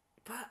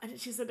 but, and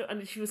she said,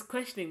 and she was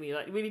questioning me,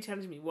 like really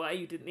challenging me, why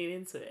you didn't lean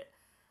into it.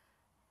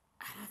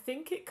 And I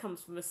think it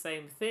comes from the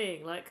same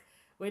thing. Like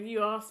when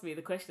you asked me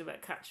the question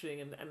about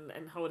capturing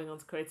and holding on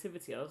to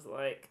creativity, I was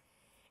like,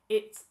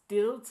 it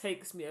still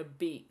takes me a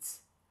beat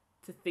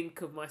to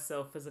think of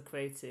myself as a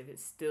creative. It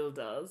still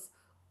does.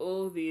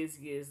 All these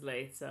years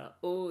later,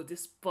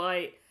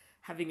 despite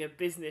having a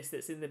business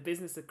that's in the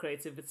business of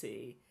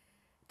creativity,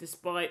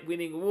 despite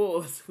winning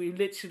awards, we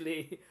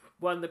literally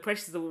won the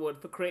Precious Award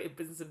for Creative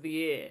Business of the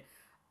Year,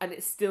 and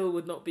it still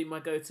would not be my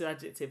go-to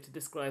adjective to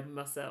describe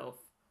myself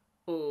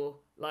or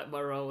like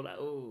my role at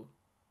all,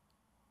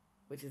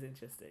 which is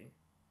interesting.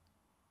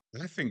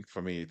 I think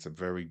for me, it's a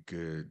very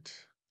good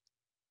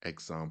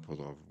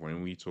example of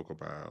when we talk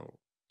about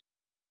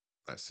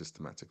like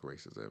systematic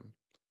racism,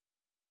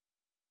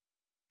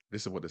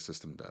 this is what the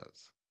system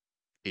does.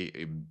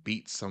 It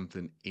beats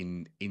something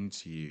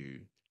into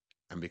you,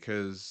 and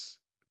because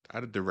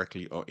either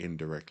directly or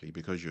indirectly,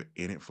 because you're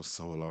in it for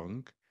so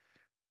long,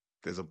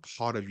 there's a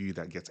part of you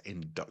that gets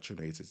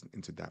indoctrinated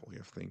into that way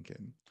of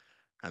thinking.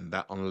 And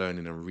that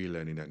unlearning and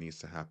relearning that needs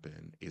to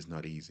happen is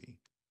not easy.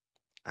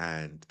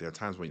 And there are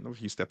times when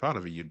if you step out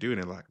of it, you're doing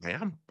it like I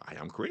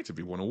am creative.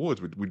 We won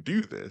awards. We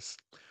do this.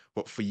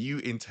 But for you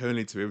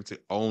internally to be able to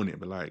own it,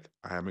 be like,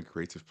 I am a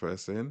creative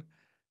person,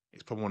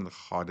 it's probably one of the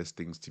hardest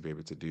things to be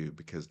able to do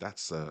because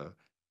it's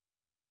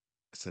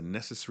a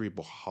necessary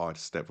but hard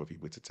step for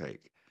people to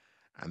take.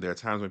 And there are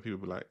times when people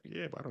be like,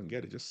 yeah, but I don't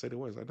get it. Just say the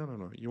words. Like, no, no,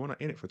 no. You weren't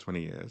in it for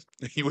 20 years.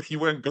 You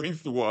weren't going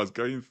through what I was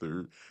going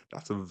through.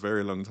 That's a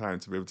very long time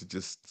to be able to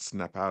just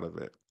snap out of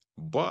it.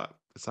 But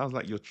it sounds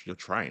like you're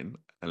trying,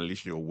 and at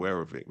least you're aware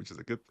of it, which is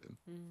a good thing.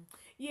 Mm.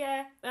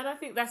 Yeah, and I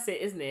think that's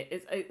it, isn't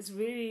it? It's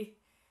really,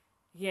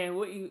 yeah,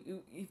 what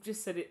you've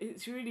just said,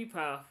 it's really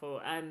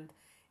powerful. And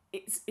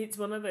it's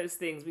one of those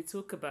things we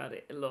talk about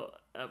it a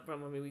lot.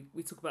 From, I mean,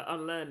 we talk about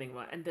unlearning,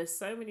 right? And there's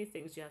so many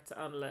things you have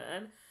to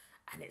unlearn,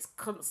 and it's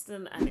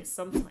constant, and it's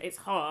sometimes it's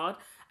hard,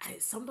 and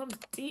it's sometimes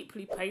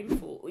deeply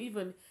painful, or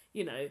even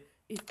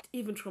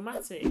even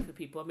traumatic for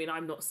people. I mean,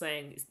 I'm not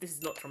saying this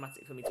is not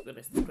traumatic for me, to be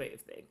honest. It's a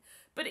creative thing,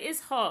 but it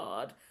is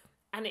hard,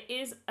 and it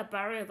is a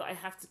barrier that I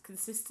have to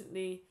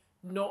consistently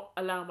not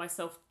allow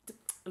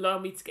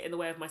me to get in the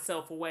way of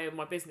myself or way of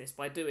my business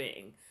by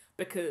doing,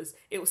 because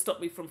it will stop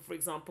me from, for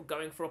example,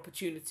 going for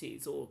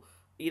opportunities, or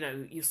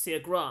you see a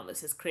grant that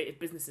says creative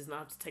businesses, and I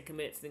have to take a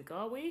minute to think,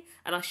 are we?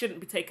 And I shouldn't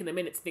be taking a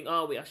minute to think,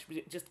 are we? I should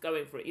be just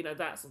going for it,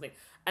 that sort of thing.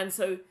 And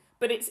so,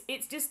 but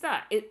it's just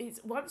that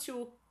it's once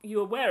you're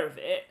aware of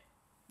it,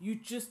 you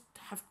just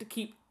have to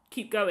keep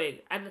going,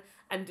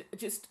 and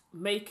just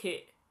make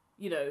it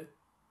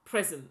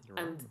present You're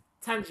and right.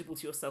 tangible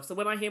to yourself. So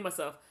when I hear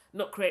myself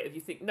not creative,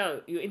 you think,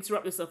 no, you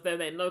interrupt yourself there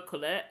and then, no,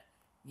 Collette,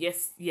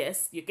 yes,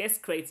 you're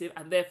guest creative,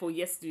 and therefore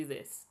yes, do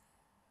this.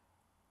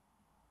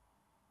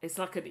 It's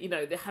like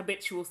the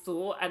habitual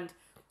thought, and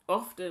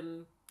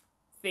often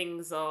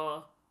things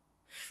are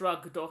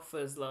shrugged off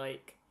as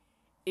like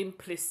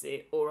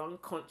implicit or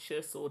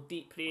unconscious or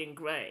deeply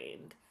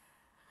ingrained,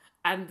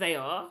 and they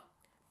are,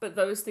 but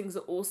those things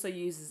are also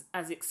used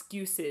as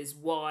excuses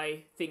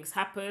why things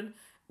happen,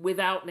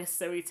 without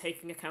necessarily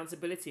taking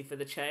accountability for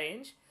the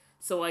change.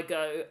 So I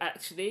go,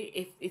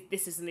 actually, if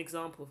this is an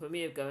example for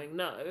me of going,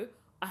 no,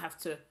 I have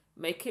to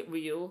make it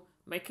real,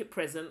 make it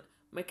present,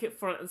 make it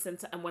front and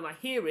center. And when I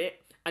hear it,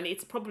 I need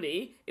to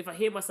probably, if I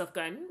hear myself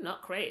going,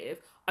 not creative,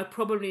 I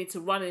probably need to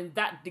run in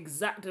that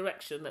exact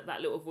direction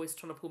that little voice is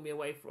trying to pull me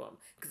away from,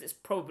 because it's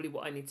probably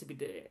what I need to be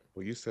doing.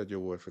 Well, you said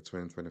your word for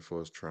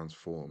 2024 is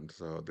transformed,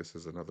 so this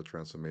is another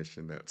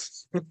transformation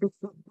that's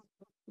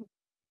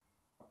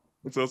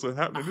it's also A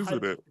happening, isn't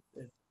hundred it?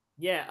 percent.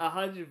 Yeah,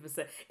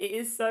 100%. It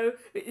is so.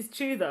 It's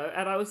true though,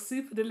 and I was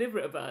super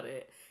deliberate about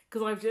it,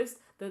 because I've just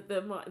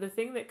the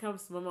thing that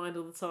comes to my mind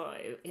all the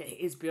time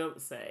is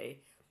Beyonce,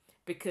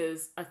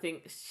 because I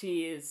think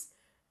she is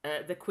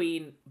the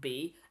queen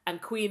bee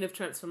and queen of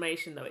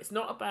transformation. Though it's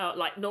not about,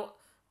 like, not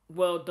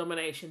world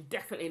domination.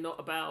 Definitely not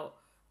about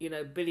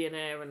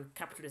billionaire and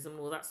capitalism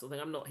and all that sort of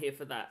thing. I'm not here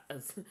for that.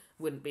 As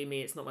wouldn't be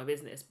me. It's not my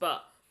business.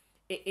 But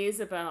it is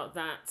about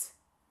that,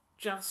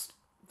 just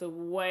the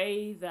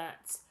way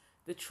that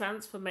the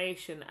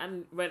transformation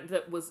and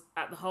that was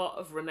at the heart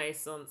of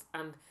Renaissance,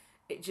 and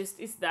it just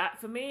is that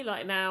for me.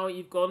 Like, now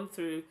you've gone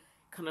through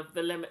kind of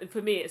the lemon.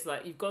 For me, it's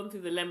like you've gone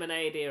through the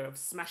lemonade era of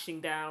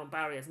smashing down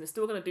barriers, and it's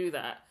still going to do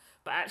that.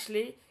 But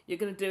actually, you're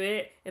going to do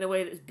it in a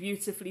way that's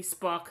beautifully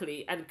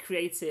sparkly and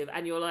creative.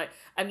 And you're like,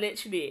 and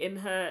literally in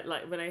her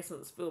like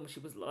Renaissance film, she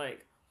was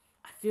like,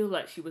 I feel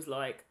like she was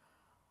like,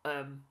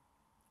 am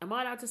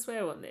I allowed to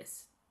swear on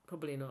this?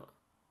 Probably not.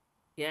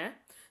 Yeah.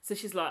 So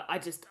she's like,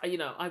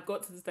 I've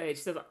got to the stage.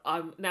 She says,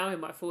 I'm now in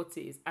my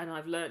 40s, and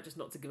I've learned just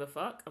not to give a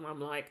fuck. And I'm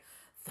like,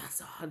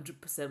 that's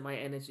 100% my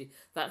energy.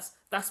 That's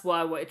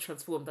why I wanted to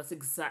transform. That's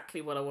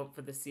exactly what I want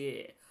for this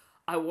year.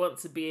 I want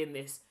to be in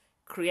this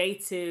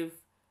creative,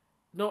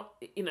 not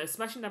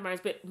smashing down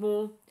marriage, but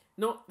more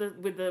not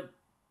with the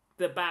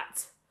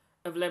bat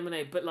of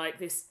lemonade, but like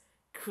this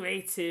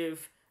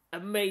creative,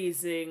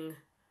 amazing,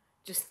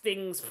 just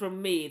things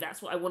from me.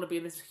 That's what I want to be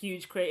in this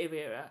huge creative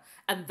era.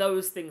 And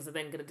those things are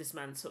then going to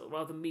dismantle,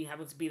 rather than me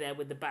having to be there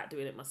with the bat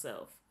doing it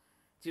myself.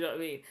 Do you know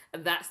what I mean?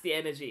 And that's the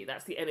energy.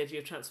 That's the energy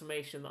of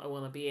transformation that I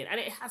want to be in. And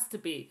it has to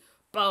be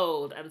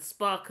bold and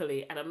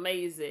sparkly and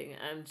amazing,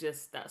 and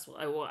just that's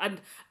what I want.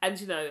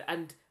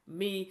 And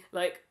me,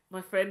 like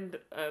my friend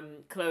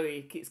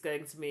Chloe keeps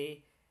going to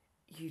me,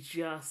 you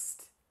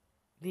just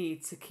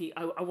need to keep.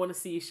 I want to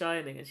see you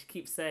shining, and she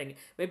keeps saying it.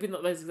 Maybe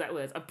not those exact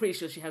words. I'm pretty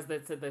sure she has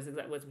said those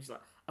exact words. And she's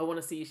like, I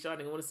want to see you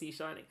shining. I want to see you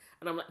shining.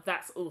 And I'm like,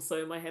 that's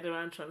also in my head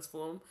around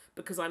transform,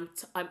 because I'm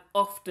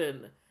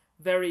often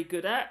very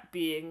good at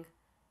being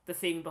the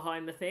thing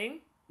behind the thing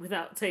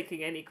without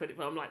taking any credit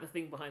for. I'm like the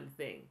thing behind the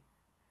thing,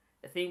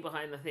 the thing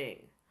behind the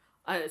thing.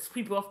 It's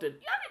people often.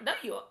 Yeah, I didn't know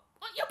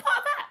you're part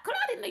of that. Colette,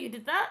 I didn't know you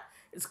did that.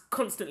 It's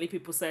constantly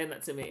people saying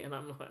that to me, and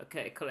I'm like,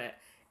 okay, Colette,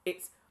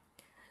 it's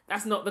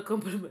that's not the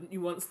compliment you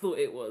once thought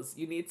it was.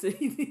 You need to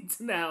you need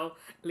to now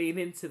lean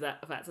into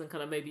that fact and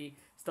kind of maybe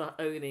start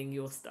owning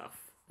your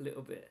stuff a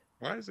little bit.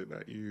 Why is it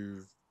that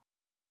you've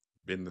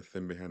been the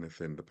thing behind the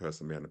thing, the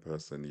person behind the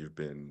person? You've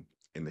been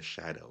in the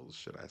shadows,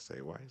 should I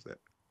say? Why is that?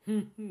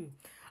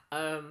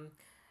 um,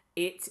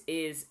 it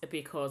is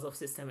because of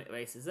systemic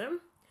racism.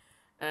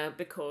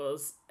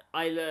 Because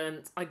I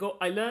learned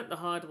the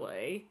hard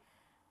way.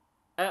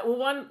 Well,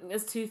 one,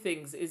 there's two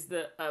things. Is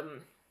that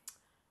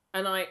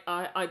and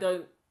I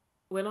don't.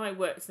 When I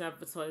worked in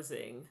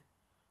advertising,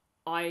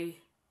 I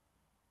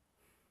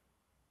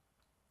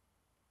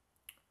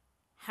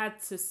had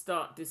to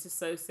start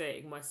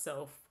disassociating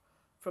myself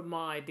from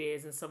my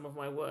ideas and some of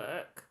my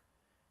work,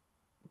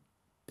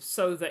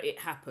 so that it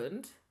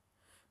happened,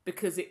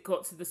 because it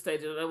got to the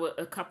stage, and there were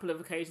a couple of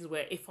occasions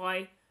where if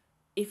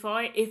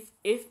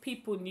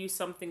people knew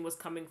something was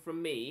coming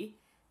from me,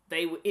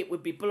 it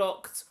would be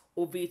blocked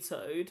or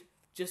vetoed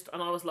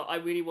and I was like, I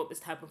really want this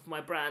to happen for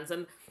my brands,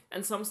 and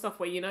some stuff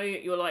where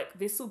you're like,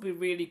 this will be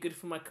really good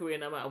for my career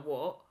no matter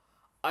what.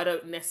 I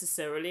don't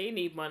necessarily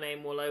need my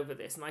name all over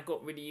this, and I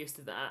got really used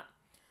to that.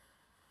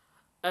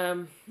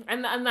 And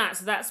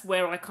that's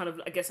where I kind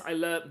of, I guess, I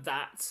learned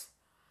that.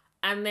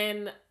 And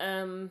then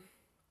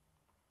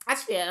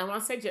actually, yeah, I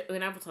said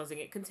in advertising,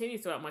 it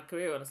continued throughout my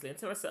career, honestly,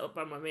 until I set up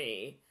Brand by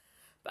Me.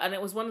 And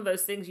it was one of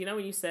those things, when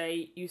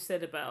you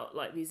said about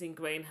like these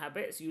ingrained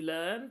habits you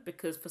learn,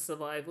 because for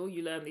survival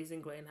you learn these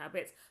ingrained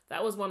habits.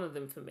 That was one of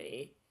them for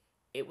me.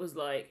 It was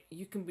like,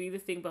 you can be the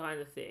thing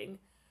behind the thing,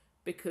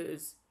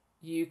 because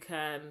you'll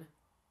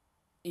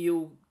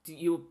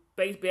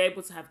be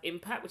able to have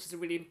impact, which is a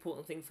really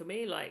important thing for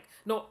me. Like,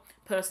 not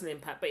personal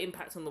impact, but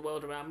impact on the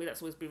world around me.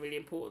 That's always been really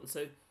important.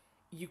 So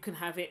you can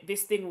have it.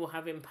 This thing will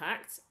have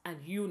impact, and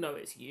you know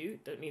it's you.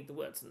 Don't need the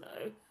word to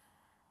know.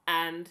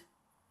 And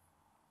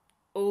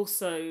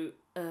also,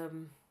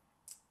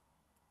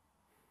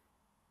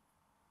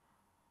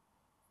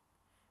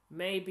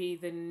 maybe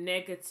the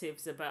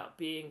negatives about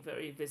being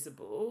very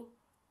visible,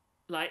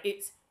 like,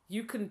 it's,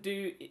 you can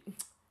do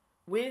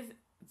with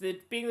the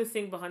being the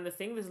thing behind the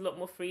thing. There's a lot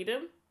more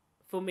freedom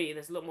for me.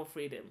 There's a lot more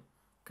freedom.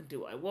 I can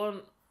do what I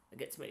want. I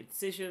get to make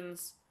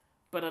decisions,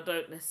 but I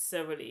don't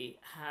necessarily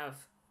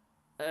have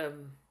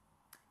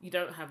you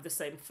don't have the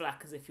same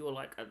flack as if you're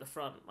like at the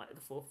front, like at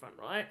the forefront,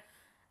 right?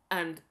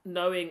 And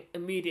knowing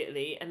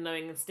immediately and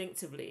knowing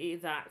instinctively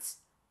that,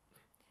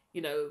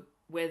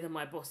 whether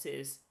my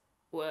bosses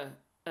were,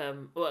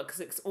 well, because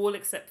it's all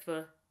except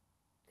for,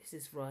 this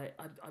is right,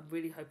 I'm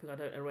really hoping I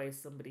don't erase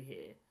somebody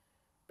here,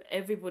 but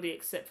everybody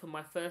except for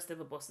my first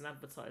ever boss in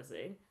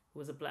advertising, who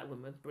was a black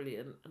woman,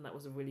 brilliant, and that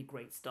was a really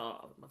great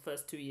start. My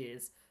first 2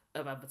 years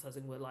of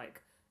advertising were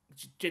like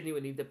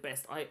genuinely the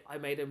best. I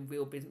made a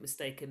real big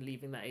mistake in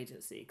leaving that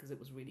agency because it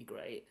was really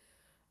great.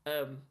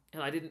 And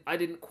I didn't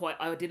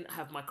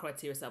have my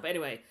criteria set up. But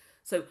anyway,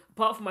 so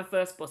apart from my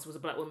first boss was a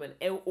black woman,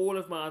 all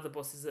of my other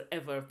bosses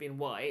ever have been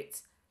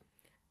white,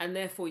 and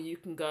therefore you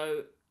can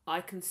go, I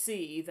can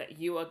see that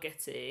you are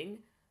getting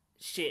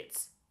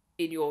shit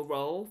in your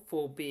role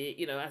for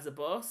being, as a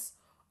boss.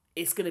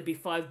 It's going to be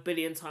 5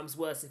 billion times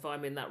worse if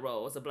I'm in that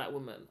role as a black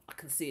woman. I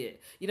can see it.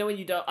 When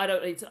I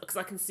don't need to, because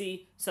I can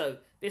see, so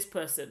this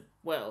person,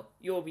 well,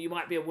 you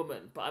might be a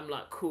woman, but I'm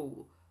like,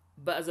 cool.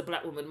 But as a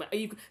black woman,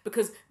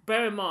 because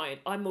bear in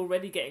mind, I'm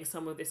already getting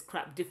some of this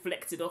crap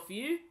deflected off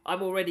you.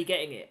 I'm already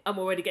getting it.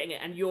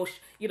 And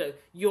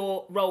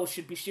your role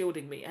should be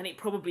shielding me. And it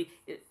probably,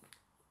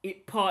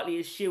 it partly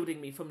is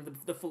shielding me from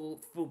the full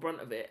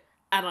brunt of it.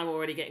 And I'm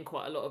already getting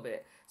quite a lot of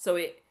it. So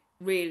it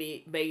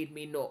really made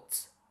me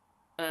not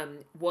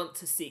want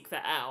to seek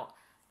that out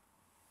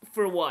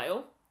for a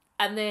while.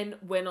 And then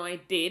when I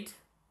did,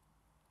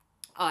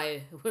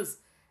 when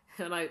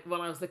I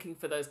was looking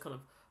for those kind of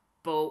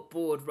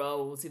board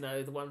roles,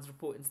 the ones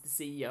reporting to the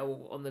CEO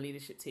or on the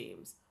leadership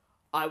teams,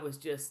 I was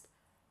just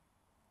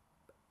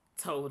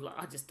told, like,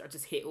 I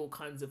just hit all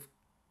kinds of,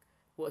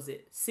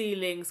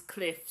 ceilings,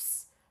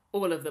 cliffs,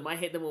 all of them. I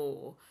hit them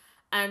all.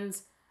 And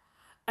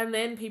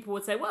then people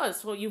would say, well,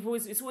 it's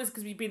always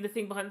because you've been the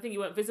thing behind the thing,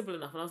 you weren't visible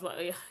enough. And I was like,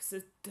 yeah,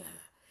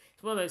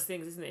 it's one of those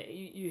things, isn't it?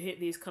 You hit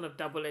these kind of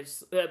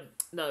double-edged,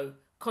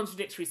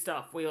 contradictory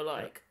stuff where you're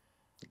like,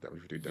 that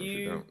if you do, that if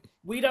you don't.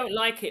 We don't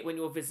like it when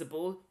you're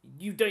visible.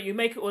 You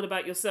make it all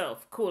about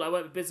yourself. Cool, I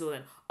won't be visible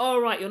then.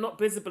 All right, you're not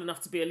visible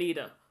enough to be a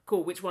leader.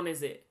 Cool, which one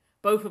is it?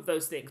 Both of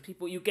those things.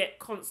 People, you get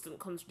constant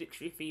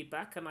contradictory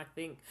feedback, and I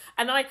think,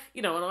 now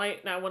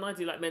when I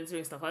do like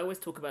mentoring stuff, I always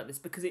talk about this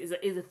because it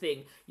is a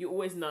thing. You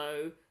always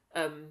know.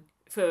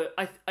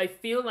 I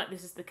feel like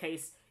this is the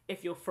case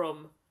if you're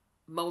from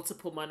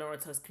multiple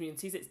minoritized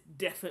communities. It's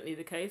definitely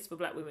the case for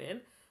black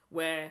women,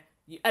 where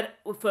and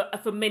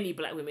for many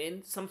black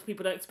women, some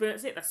people don't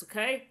experience it. That's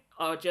okay.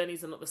 Our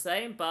journeys are not the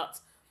same,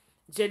 but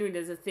genuinely,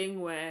 there's a thing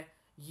where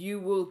you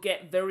will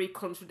get very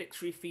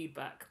contradictory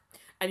feedback,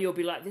 and you'll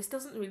be like, "This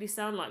doesn't really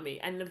sound like me,"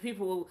 and then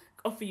people will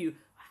offer you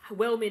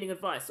well-meaning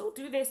advice. Oh,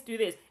 do this, do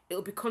this.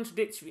 It'll be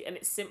contradictory, and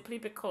it's simply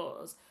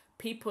because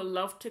people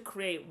love to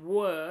create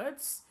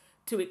words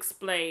to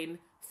explain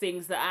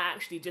things that are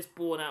actually just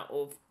born out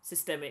of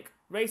systemic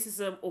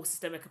racism or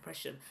systemic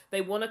oppression.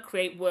 They want to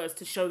create words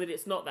to show that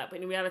it's not that,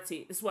 but in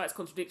reality, this is why it's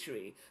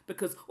contradictory,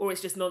 or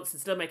it's just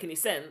nonsense, doesn't make any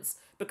sense,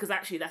 because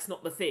actually that's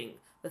not the thing.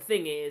 The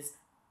thing is,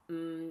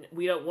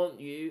 we don't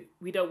want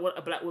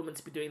a black woman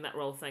to be doing that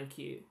role, thank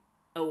you.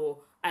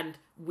 And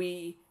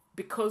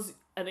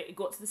it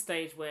got to the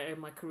stage where in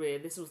my career,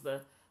 this was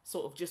the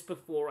sort of just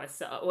before I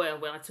set up, well,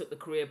 when I took the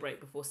career break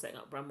before setting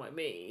up Brand by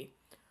Me,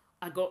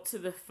 I got to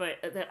the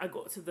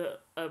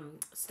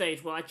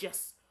stage where I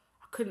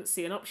couldn't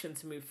see an option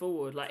to move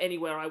forward. Like,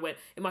 anywhere I went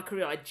in my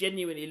career, I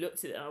genuinely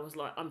looked at it and I was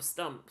like, I'm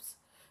stumped,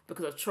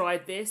 because I've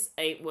tried this,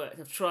 ain't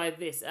worked. I've tried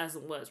this, it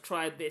hasn't worked.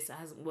 Tried this, it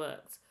hasn't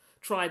worked.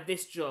 Tried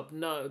this job,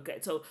 no,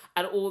 get told,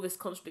 and all this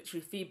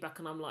contradictory feedback,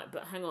 and I'm like,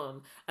 but hang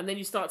on. And then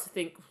you start to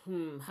think,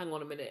 hang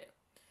on a minute.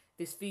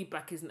 This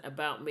feedback isn't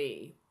about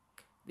me.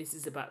 This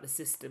is about the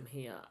system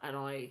here, and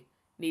I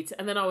need to.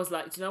 And then I was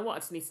like, do you know what? I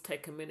just need to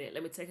take a minute.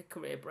 Let me take a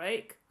career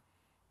break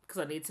because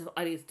I need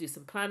to do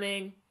some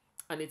planning.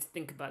 I need to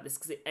think about this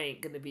because it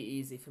ain't going to be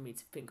easy for me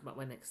to think about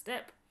my next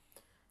step.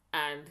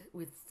 And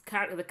with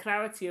the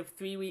clarity of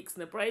 3 weeks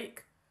and a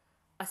break,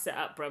 I set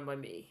up Brand by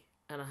Me,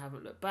 and I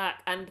haven't looked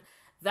back. And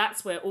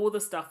that's where all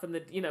the stuff and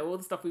all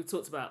the stuff we've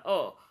talked about.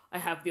 Oh, I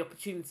have the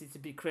opportunity to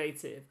be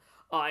creative.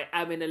 I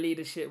am in a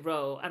leadership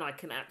role, and I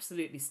can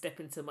absolutely step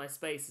into my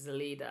space as a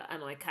leader,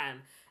 and I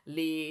can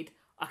lead.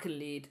 I can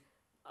lead.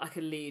 I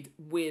can lead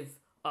with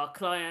our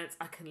clients.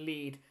 I can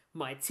lead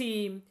my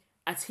team.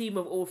 A team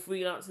of all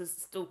freelancers.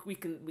 Still, we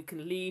can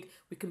lead.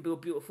 We can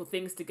build beautiful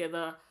things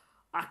together.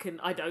 I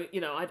don't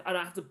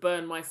have to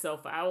burn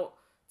myself out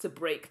to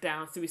break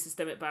down through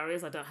systemic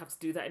barriers. I don't have to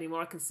do that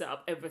anymore. I can set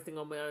up everything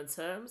on my own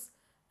terms,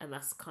 and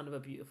that's kind of a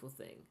beautiful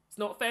thing. It's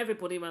not for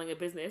everybody running a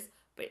business,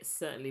 but it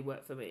certainly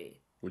worked for me.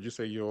 Would you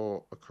say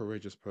you're a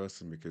courageous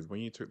person? Because when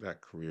you took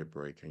that career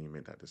break and you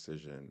made that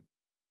decision,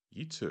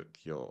 you took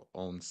your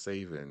own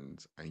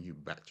savings and you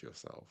backed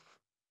yourself.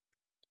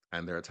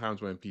 And there are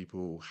times when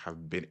people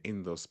have been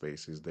in those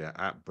spaces, they're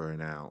at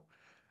burnout,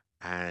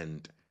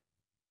 and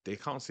they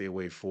can't see a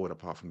way forward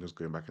apart from just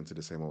going back into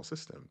the same old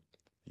system.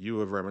 You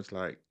were very much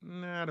like,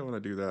 nah, I don't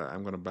want to do that.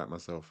 I'm going to back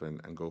myself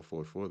and go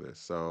forward for this.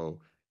 So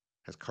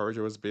has courage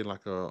always been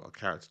like a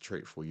character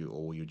trait for you,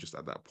 or were you just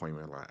at that point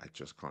where like, I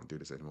just can't do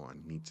this anymore.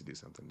 I need to do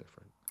something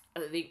different?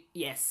 I think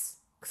yes.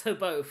 So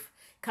both.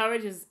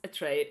 Courage is a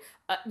trait,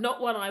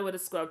 not one I would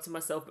ascribe to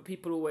myself, but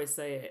people always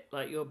say it.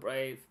 Like, you're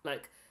brave.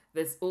 Like,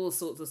 there's all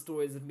sorts of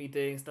stories of me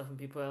doing stuff, and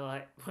people are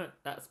like,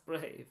 "That's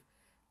brave,"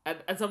 and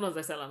sometimes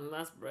I say like,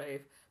 "That's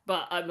brave,"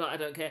 but I'm not. I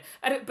don't care.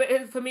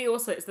 For me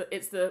also,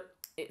 it's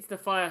the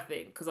fire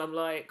thing, because I'm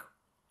like,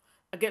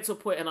 I get to a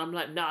point and I'm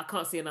like, no, I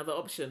can't see another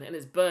option, and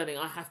it's burning.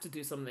 I have to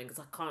do something because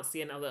I can't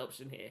see another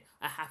option here.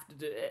 I have to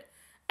do it,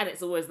 and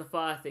it's always the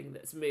fire thing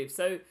that's moved.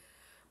 So,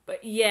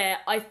 but yeah,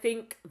 I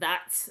think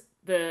that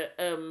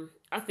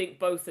I think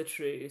both are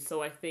true.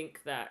 So I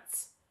think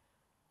that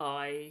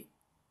I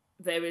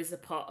there is a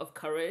part of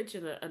courage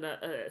and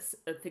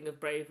a thing of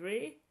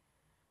bravery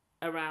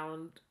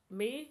around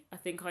me. I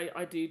think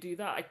I do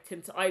that. I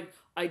tend to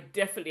I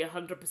definitely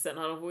 100%.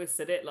 I've always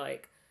said it,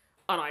 like,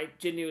 and I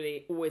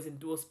genuinely always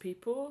endorse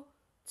people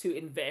to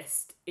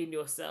invest in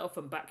yourself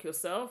and back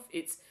yourself.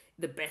 It's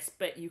the best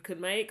bet you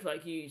can make.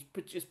 Like, you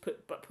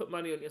put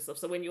money on yourself.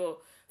 So when you're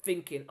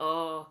thinking,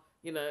 I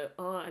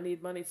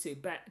need money to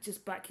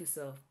back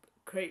yourself.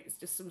 Create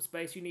just some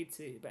space. You need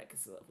to back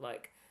yourself.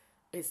 Like,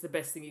 it's the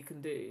best thing you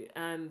can do.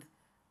 And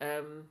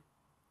um,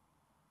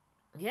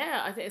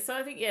 yeah, I think so.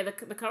 I think yeah, the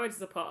courage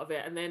is a part of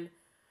it, and then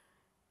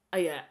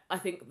yeah, I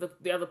think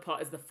the other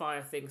part is the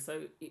fire thing.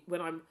 So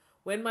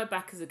when my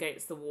back is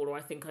against the wall, or I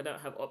think I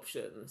don't have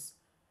options,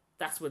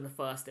 that's when the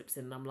fire steps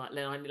in. And I'm like,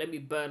 let me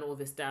burn all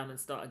this down and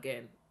start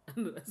again.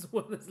 And that's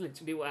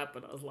literally what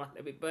happened. I was like,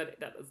 let me burn it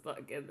down and start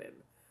again. Then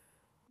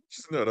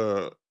It's not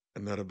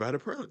a bad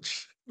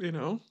approach.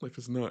 If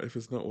it's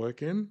not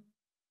working,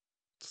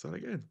 start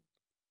again.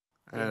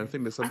 And I yeah,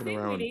 think there's I something think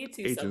we around need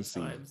to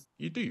agency. sometimes.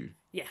 You do.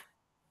 Yeah,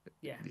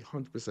 yeah, You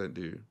 100%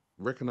 do.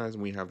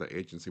 Recognizing we have that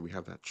agency, we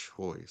have that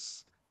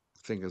choice, I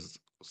think is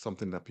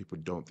something that people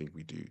don't think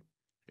we do.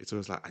 It's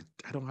always like,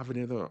 I don't have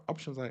any other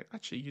options. Like,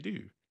 actually, you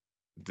do.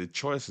 The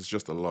choice is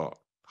just a lot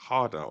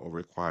harder, or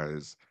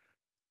requires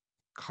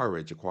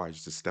courage, requires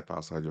you to step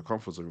outside your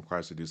comfort zone,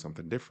 requires you to do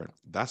something different.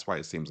 That's why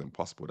it seems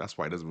impossible. That's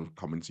why it doesn't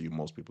come into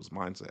most people's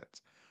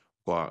mindsets.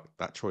 But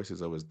that choice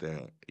is always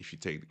there if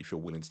you're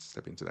willing to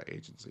step into that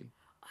agency.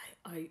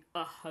 I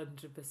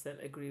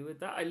 100% agree with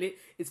that.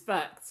 It's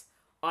fact.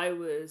 I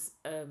was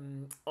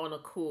on a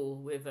call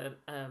with a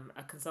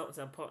consultancy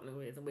I'm partnering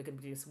with, and we're going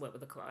to be doing some work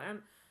with a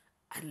client.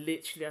 And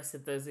literally, I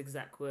said those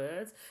exact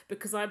words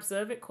because I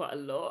observe it quite a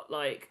lot.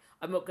 Like,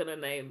 I'm not going to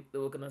name the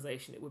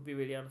organization; it would be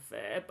really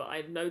unfair. But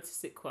I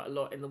notice it quite a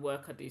lot in the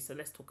work I do. So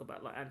let's talk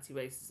about like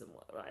anti-racism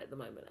right at the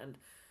moment,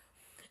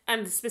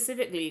 and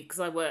specifically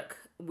because I work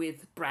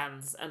with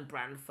brands and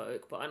brand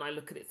folk, and I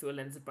look at it through a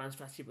lens of brand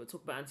strategy. But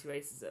talk about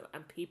anti-racism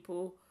and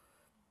people.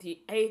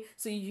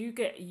 So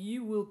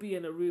you will be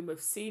in a room of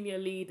senior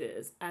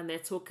leaders, and they're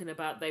talking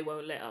about they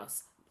won't let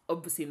us.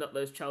 Obviously, not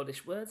those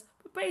childish words,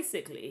 but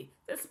basically,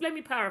 let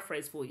me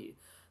paraphrase for you.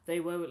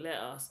 They won't let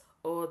us,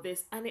 or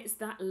this, and it's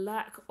that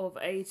lack of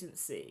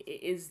agency.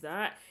 It is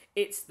that.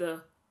 It's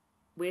the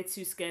we're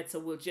too scared, so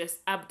we'll just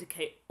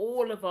abdicate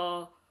all of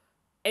our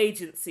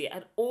agency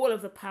and all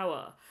of the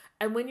power.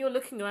 And when you're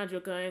looking around, you're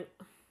going,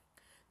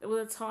 there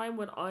was a time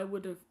when I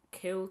would have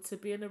killed to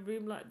be in a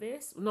room like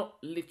this. Not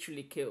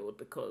literally killed,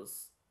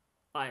 because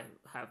I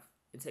have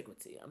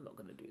integrity. I'm not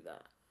going to do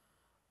that.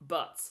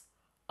 But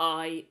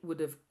I would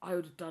have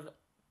done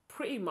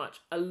pretty much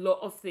a lot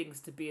of things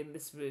to be in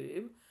this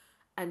room,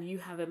 and you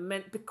have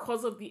immense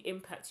because of the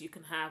impact you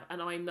can have.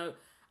 And I know,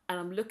 and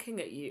I'm looking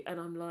at you, and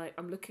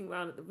I'm looking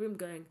around at the room,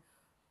 going,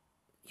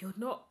 you're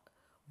not.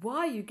 Why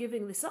are you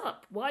giving this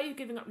up? Why are you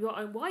giving up your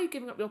own? Why are you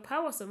giving up your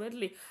power so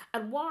readily?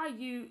 And why are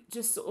you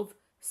just sort of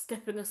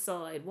stepping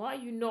aside? Why are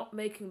you not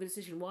making the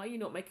decision? Why are you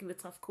not making the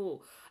tough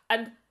call?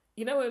 And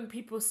when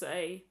people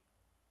say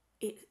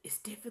it's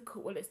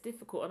difficult, well, it's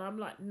difficult, and I'm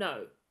like,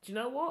 no. Do you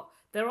know what?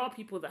 There are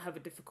people that have a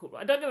difficult.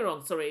 Don't get me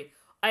wrong. Sorry,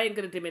 I ain't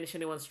gonna diminish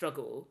anyone's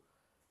struggle,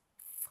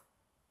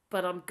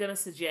 but I'm gonna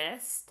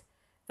suggest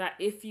that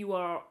if you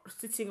are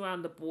sitting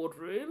around the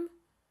boardroom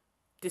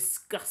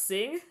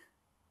discussing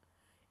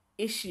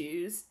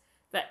issues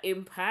that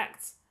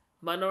impact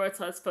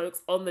minoritized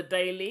folks on the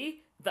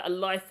daily, that are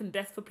life and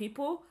death for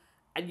people,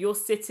 and you're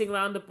sitting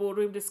around the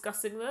boardroom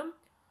discussing them,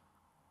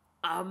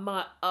 I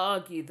might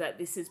argue that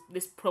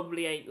this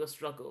probably ain't your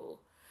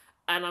struggle.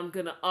 And I'm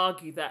gonna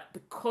argue that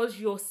because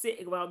you're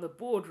sitting around the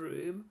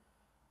boardroom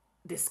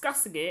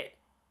discussing it,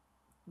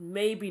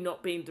 maybe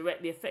not being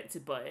directly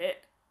affected by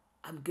it,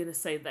 I'm gonna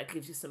say that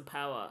gives you some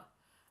power.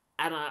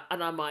 And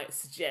I might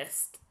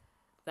suggest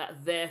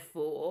that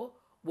therefore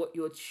what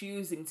you're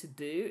choosing to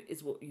do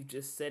is what you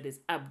just said, is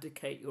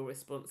abdicate your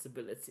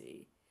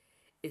responsibility,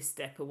 is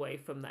step away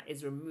from that,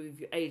 is remove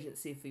your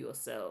agency for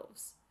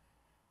yourselves.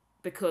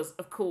 Because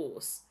of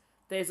course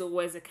there's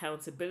always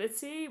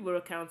accountability. We're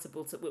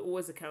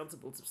always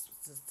accountable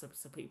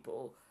to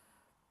people,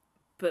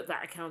 but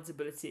that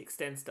accountability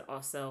extends to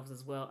ourselves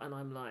as well. And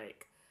I'm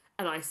like,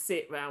 and I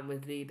sit around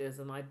with leaders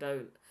and I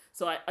don't.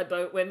 So I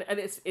don't when and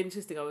it's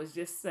interesting, I was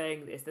just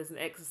saying this, there's an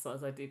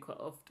exercise I do quite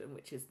often,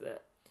 which is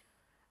that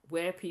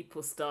where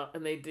people start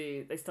and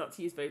they start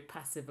to use very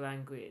passive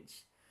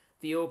language,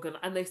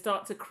 and they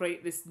start to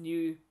create this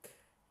new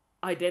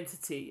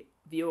identity.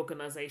 The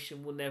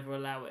organization will never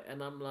allow it,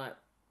 and I'm like,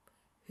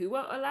 who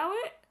won't allow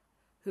it?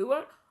 Who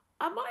won't?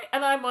 I'm like,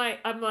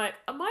 I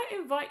might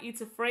invite you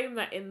to frame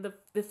that in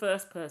the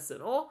first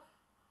person, or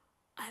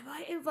I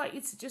might invite you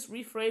to just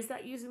rephrase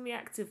that using the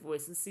active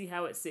voice and see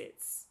how it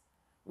sits.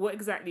 What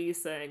exactly are you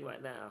saying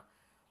right now?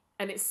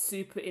 And it's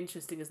super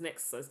interesting as an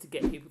exercise to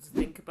get people to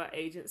think about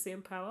agency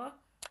and power.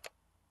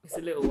 It's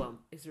a little one.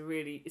 It's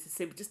a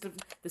simple,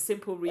 the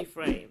simple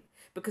reframe,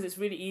 because it's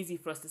really easy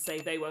for us to say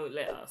they won't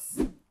let us,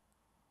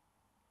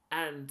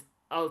 and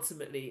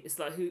ultimately it's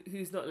like,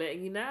 who's not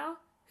letting you now?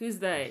 Who's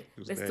they?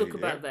 Who's Let's they? talk Yeah.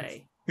 about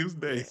they. Who's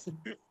they?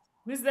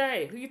 Who's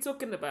they? Who are you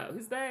talking about?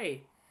 Who's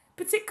they?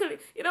 Particularly,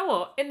 you know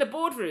what? In the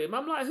boardroom,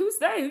 I'm like, who's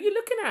they? Who are you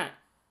looking at?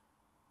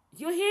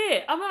 You're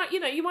here. I'm like,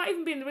 you might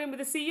even be in the room with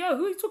the CEO.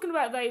 Who are you talking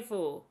about they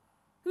for?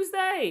 Who's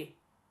they?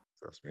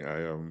 Trust me.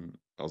 I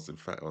was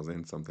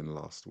in something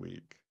last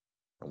week,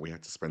 and we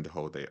had to spend the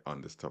whole day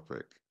on this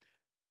topic,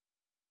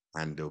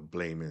 and they're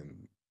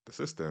blaming the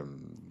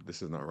system.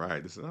 This is not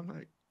right. I'm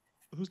like,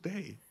 who's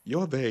they?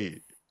 You're they.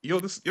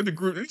 You're the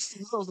group. This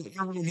is like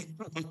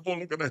the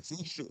whole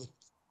organization.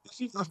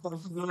 She's not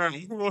supposed to learn.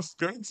 Who else is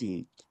going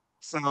to?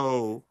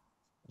 So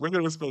we're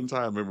gonna spend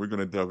time and we're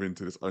gonna delve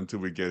into this until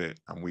we get it.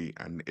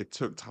 And it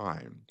took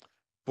time.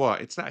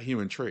 But it's that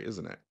human trait,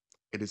 isn't it?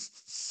 It is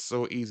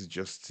so easy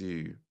just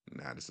to,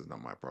 nah, this is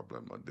not my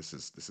problem, or this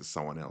is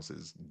someone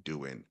else's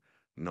doing,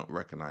 not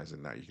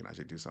recognizing that you can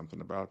actually do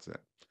something about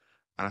it.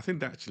 And I think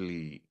that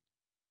actually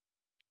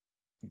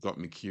got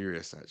me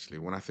curious, actually,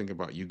 when I think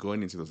about you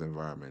going into those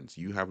environments,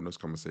 you having those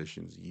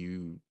conversations,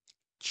 you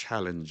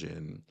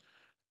challenging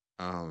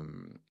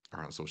around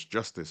social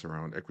justice,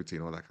 around equity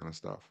and all that kind of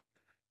stuff.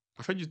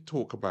 I've heard you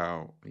talked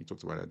about it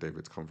at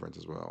David's conference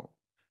as well,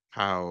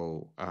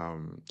 how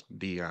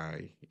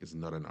DI is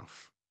not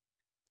enough.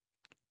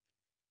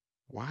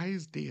 Why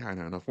is DI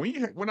not enough?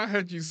 When I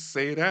heard you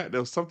say that, there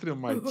was something in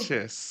my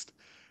chest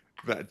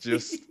that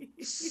just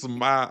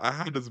smile. I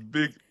had this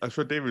big. I'm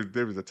sure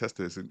David's attested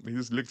to this, and he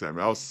just looked at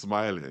me. I was Yeah.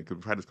 smiling because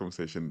we've had this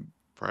conversation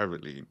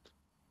privately,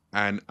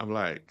 and I'm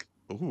like,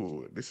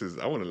 "Oh, this is.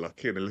 I want to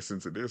lock in and listen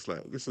to this.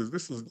 Like, this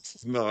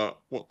is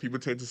not what people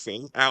tend to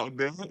say out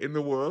there in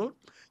the world,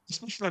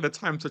 especially at a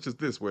time such as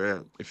this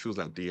where it feels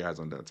like DI is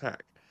under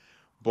attack.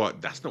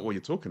 But that's not what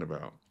you're talking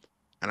about."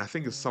 And I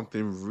think it's Yeah.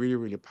 something really,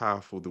 really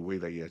powerful the way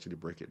that you actually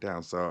break it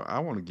down. So I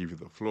want to give you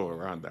the floor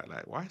Yeah. around that.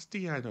 Like, why is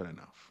DI not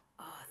enough?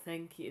 Oh,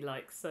 thank you.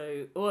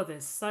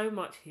 There's so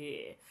much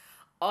here.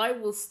 I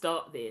will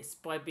start this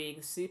by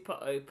being super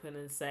open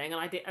and saying, and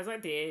I did, as I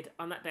did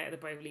on that day at the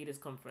Brave Leaders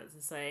Conference,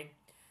 and saying,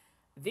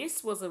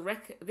 this was a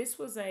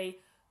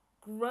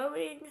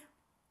growing,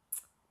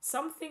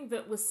 something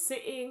that was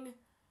sitting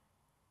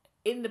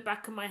in the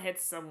back of my head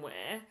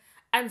somewhere,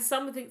 and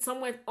something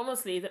somewhere,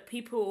 honestly, that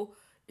people,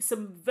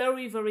 some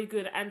very, very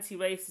good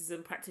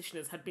anti-racism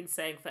practitioners had been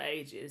saying for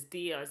ages.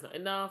 DEI is not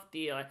enough,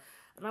 DEI.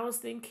 And I was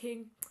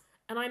thinking,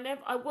 and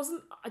I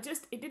wasn't,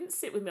 it didn't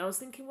sit with me. I was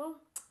thinking, well,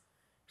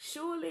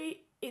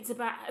 surely it's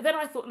about, then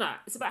I thought, no,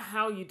 it's about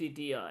how you do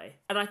DI.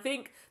 And I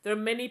think there are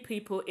many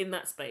people in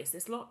that space.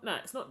 It's not, no,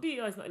 it's not,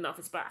 DI is not enough.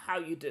 It's about how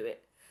you do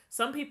it.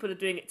 Some people are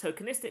doing it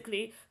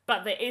tokenistically,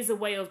 but there is a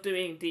way of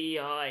doing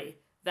DEI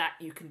that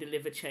you can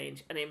deliver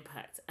change and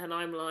impact. And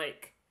I'm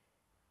like,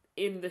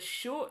 in the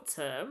short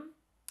term,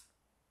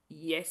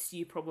 yes,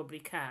 you probably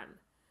can.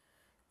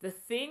 The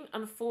thing,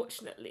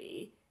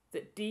 unfortunately,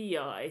 that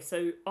DEI,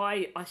 so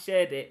I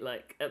shared it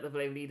like at the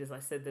Blame Leaders. I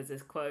said there's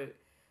this quote.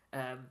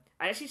 I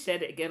actually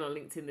shared it again on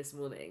LinkedIn this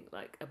morning.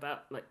 Like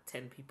about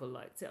 10 people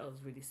liked it. I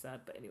was really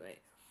sad, but anyway,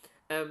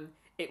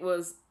 It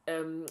was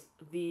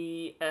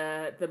the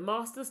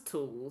master's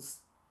tools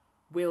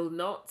will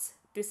not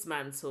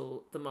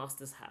dismantle the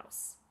master's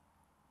house,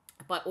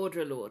 by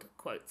Audre Lorde,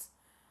 quote.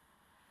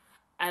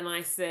 And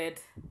I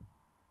said,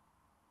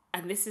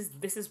 and this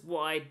is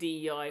why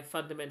DEI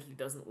fundamentally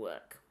doesn't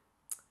work,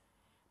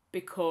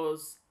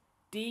 because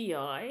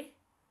DEI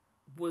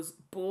was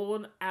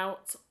born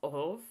out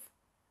of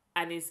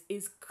and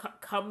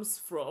comes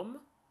from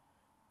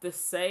the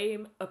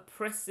same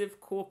oppressive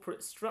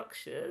corporate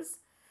structures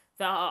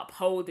that are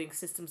upholding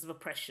systems of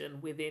oppression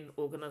within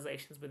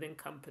organizations, within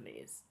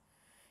companies.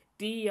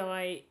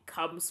 DEI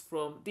comes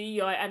from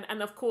DEI,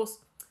 and of course,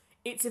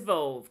 it's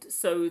evolved.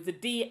 So the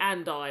D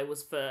and I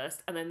was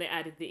first, and then they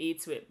added the E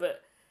to it.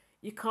 But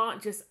you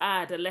can't just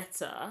add a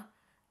letter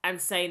and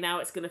say now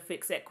it's going to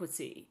fix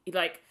equity.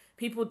 Like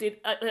people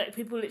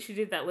literally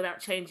did that without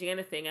changing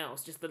anything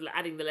else, just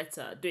adding the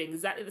letter, doing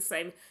exactly the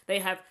same. They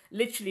have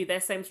literally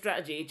their same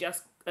strategy,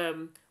 just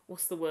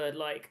what's the word,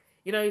 like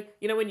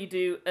when you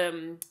do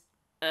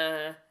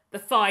the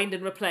find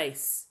and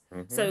replace.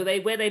 So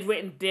where they'd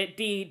written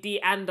D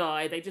and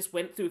I, they just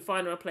went through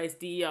find and replace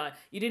DEI.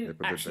 You didn't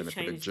actually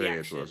change the action.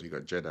 as well, so you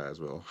got Jedi as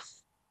well.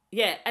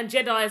 Yeah, and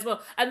Jedi as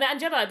well, and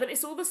Jedi, but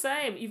it's all the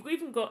same. You've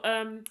even got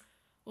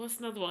what's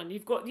another one?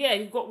 You've got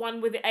one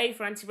with the A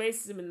for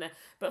anti-racism in there,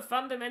 but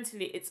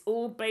fundamentally, it's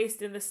all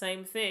based in the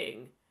same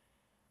thing,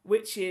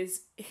 which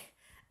is,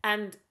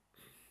 and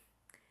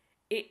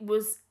it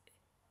was.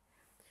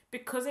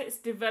 Because it's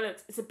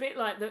developed, it's a bit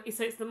like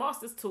it's the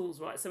master's tools,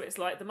 right? So it's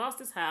like the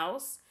master's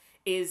house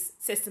is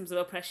systems of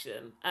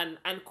oppression and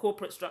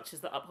corporate structures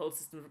that uphold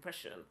systems of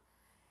oppression.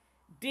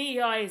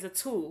 DEI is a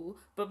tool,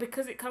 but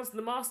because it comes from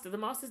the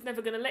master's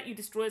never going to let you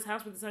destroy his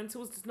house with its own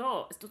tools. It's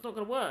just not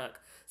going to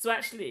work. So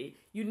actually,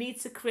 you need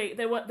to create.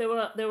 There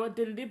are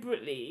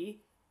deliberately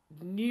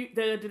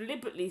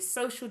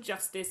social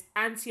justice,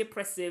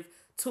 anti-oppressive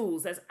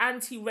tools. There's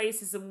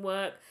anti-racism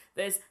work,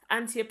 there's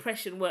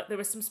anti-oppression work. There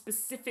are some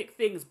specific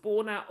things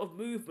born out of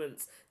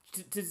movements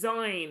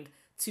designed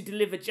to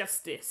deliver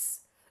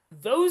justice.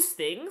 Those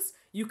things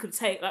you can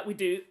take, like we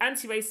do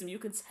anti-racism, you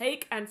can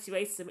take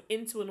anti-racism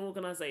into an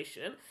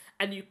organisation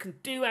and you can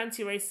do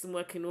anti-racism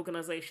work in an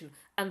organisation,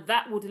 and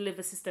that will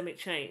deliver systemic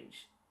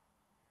change.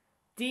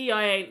 DEI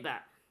ain't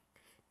that.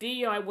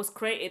 DEI was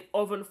created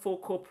of and for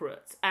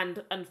corporate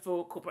and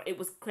for corporate. It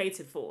was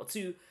created for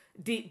to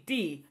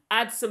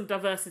add some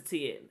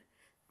diversity in.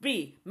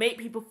 B, make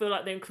people feel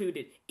like they're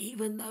included,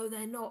 even though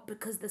they're not,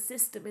 because the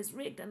system is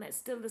rigged and it's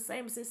still the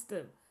same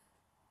system.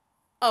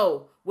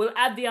 Oh, we'll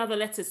add the other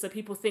letters so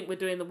people think we're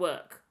doing the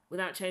work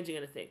without changing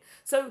anything.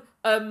 So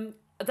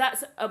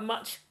that's a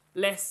much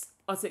less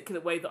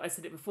articulate way that I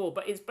said it before,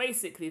 but it's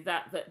basically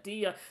that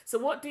DEI. So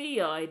what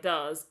DEI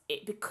does,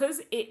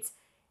 because it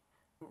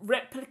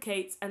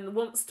replicates and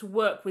wants to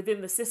work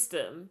within the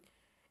system,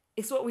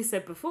 it's what we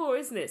said before,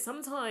 isn't it?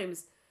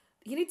 Sometimes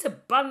you need to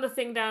burn the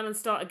thing down and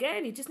start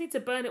again. You just need to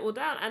burn it all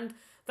down, and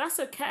that's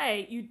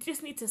okay. You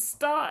just need to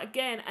start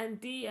again, and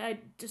DEI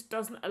just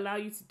doesn't allow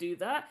you to do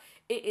that.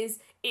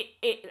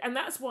 And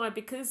that's why,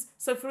 because,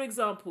 so for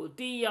example,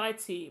 DEI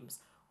teams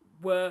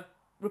were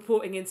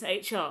reporting into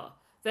HR.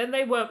 Then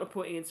they weren't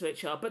reporting into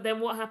HR. But then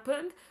what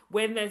happened?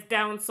 When there's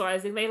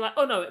downsizing, they're like,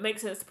 oh no, it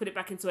makes sense to put it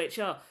back into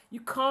HR.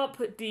 You can't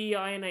put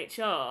DEI in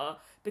HR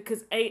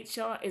because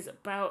HR is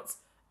about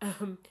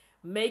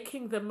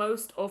making the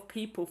most of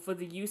people for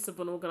the use of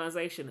an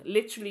organisation.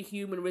 Literally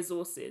human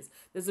resources.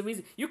 There's a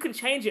reason. You can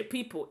change it,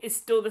 people. It's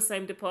still the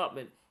same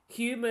department.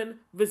 Human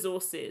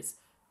resources.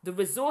 The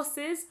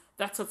resources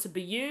that are to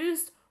be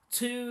used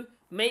to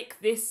make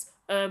this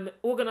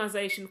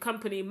organisation,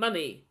 company,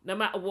 money, no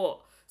matter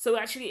what. So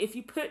actually, if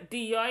you put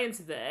DEI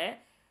into there,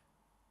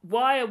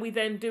 why are we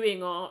then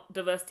doing our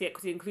diversity,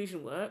 equity,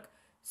 inclusion work?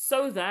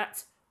 So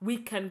that we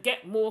can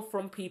get more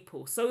from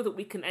people, so that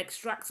we can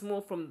extract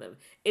more from them.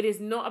 It is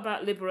not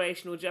about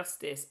liberation or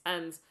justice.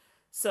 And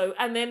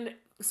then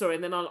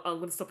I'm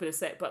going to stop in a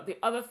sec. But the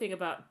other thing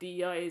about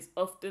DEI is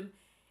often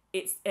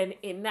it's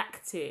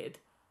enacted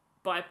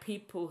by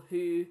people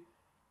who...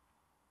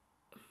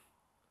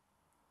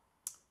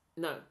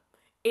 No.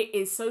 It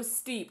is so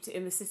steeped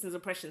in the systems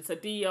of oppression. So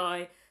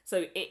DEI...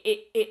 So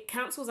it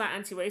cancels out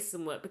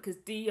anti-racism work because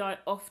DEI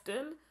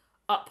often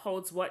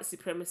upholds white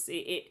supremacy.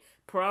 It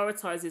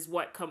prioritizes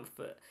white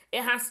comfort.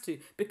 It has to,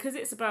 because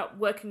it's about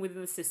working within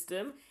the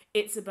system.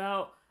 It's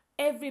about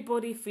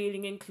everybody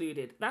feeling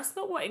included. That's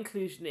not what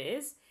inclusion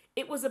is.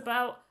 It was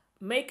about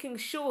making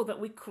sure that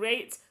we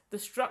create the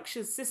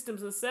structures,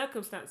 systems, and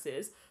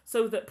circumstances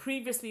so that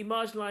previously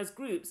marginalized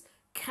groups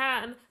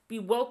can be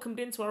welcomed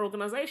into our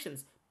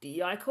organizations.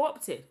 DEI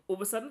co-opted. All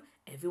of a sudden,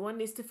 everyone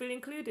needs to feel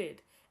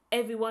included.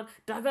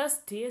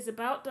 Diversity is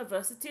about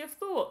diversity of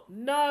thought.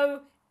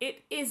 No,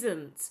 it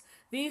isn't.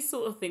 These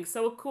sort of things.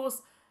 So of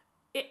course,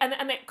 it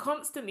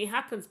constantly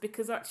happens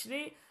because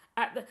actually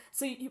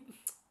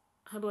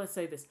how do I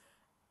say this?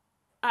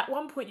 At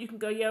one point you can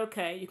go, yeah,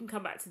 okay, you can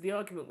come back to the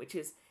argument, which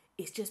is,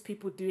 it's just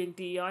people doing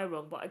DEI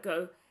wrong. But I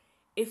go,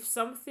 if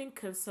something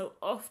can so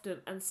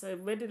often and so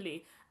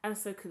readily and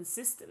so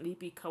consistently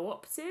be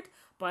co-opted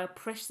by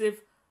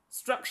oppressive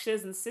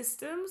structures and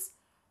systems,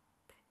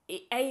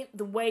 it ain't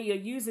the way you're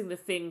using the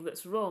thing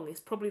that's wrong. It's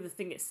probably the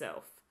thing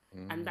itself.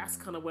 And that's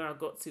kind of Mm. where I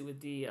got to with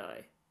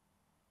DEI.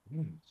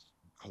 Mm.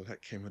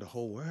 Collette came with a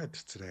whole word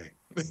today.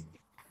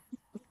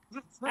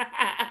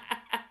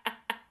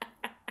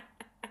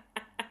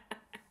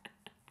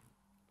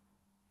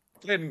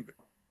 And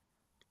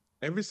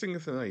every single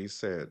thing that you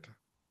said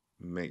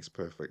makes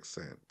perfect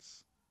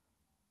sense.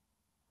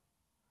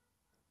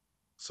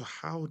 So,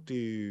 how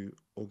do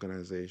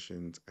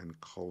organizations and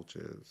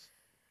cultures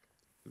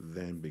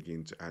then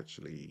begin to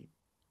actually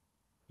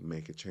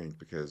make a change?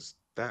 Because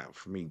that,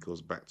 for me,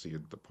 goes back to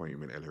the point you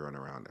made earlier on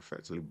around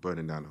effectively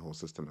burning down the whole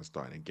system and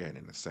starting again,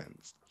 in a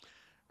sense.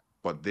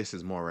 But this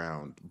is more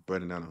around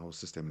burning down the whole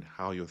system and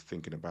how you're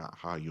thinking about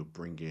how you're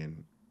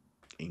bringing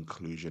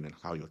inclusion and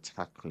how you're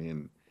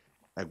tackling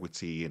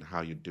equity and how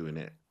you're doing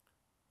it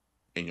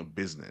in your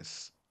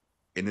business.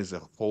 It is a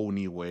whole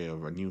new way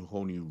of a new,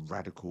 whole new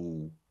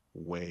radical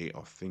way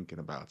of thinking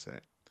about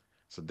it.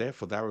 So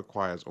therefore, that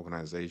requires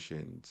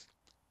organizations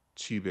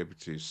to be able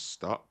to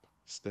stop,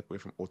 step away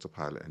from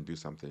autopilot and do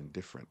something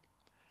different.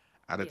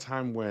 At a Yeah.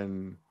 time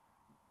when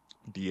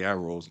the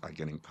arrows are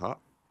getting cut,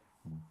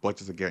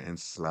 budgets are getting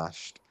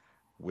slashed,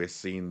 we're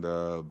seeing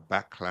the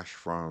backlash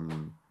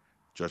from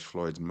Judge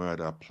Floyd's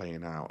murder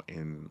playing out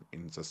in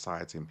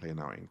society and playing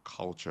out in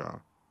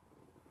culture.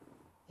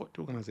 What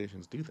do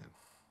organizations do then?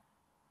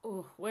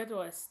 Oh, where do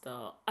I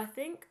start? I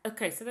think,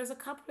 okay, so there's a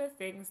couple of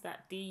things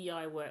that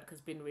DEI work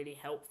has been really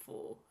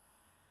helpful.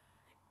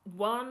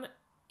 One,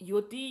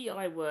 your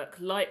DEI work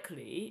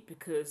likely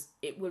because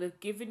it will have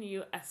given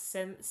you a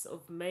sense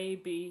of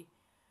maybe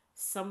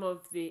some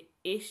of the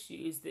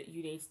issues that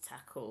you need to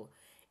tackle,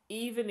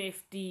 even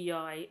if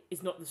DEI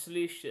is not the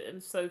solution.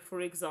 So,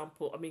 for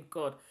example, I mean,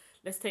 God,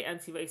 let's take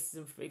anti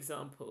racism for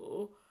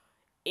example.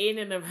 In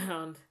and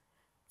around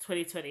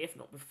 2020, if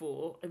not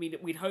before, I mean,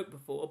 we'd hope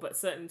before, but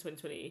certainly in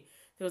 2020,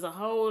 there was a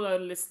whole lot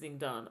of listening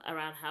done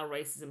around how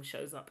racism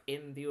shows up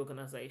in the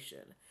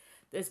organization.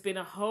 There's been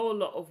a whole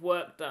lot of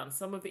work done.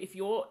 Some of it, if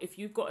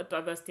you've got a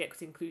diversity,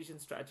 equity, inclusion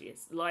strategy,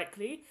 it's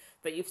likely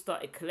that you've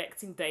started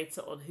collecting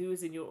data on who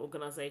is in your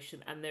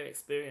organization and their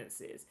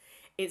experiences.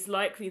 It's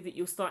likely that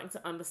you're starting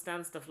to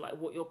understand stuff like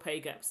what your pay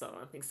gaps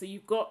are and things. So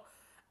you've got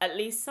at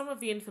least some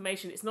of the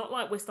information. It's not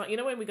like we're starting. You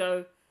know when we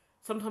go,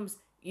 sometimes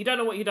you don't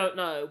know what you don't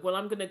know. Well,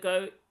 I'm gonna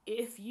go.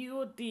 If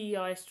your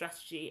DEI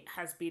strategy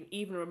has been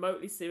even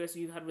remotely serious, or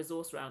you've had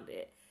resource around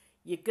it,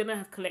 you're gonna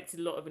have collected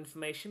a lot of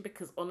information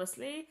because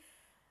honestly,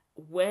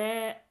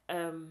 where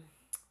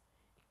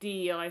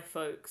DEI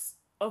folks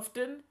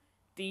often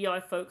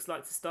DEI folks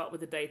like to start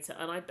with the data,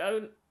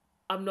 and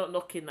I'm not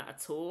knocking that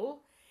at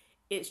all.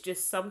 It's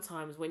just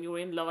sometimes when you're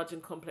in large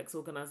and complex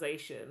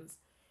organizations,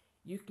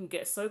 you can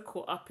get so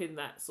caught up in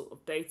that sort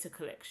of data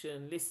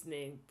collection,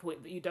 listening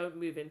point that you don't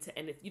move into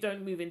anything. You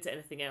don't move into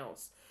anything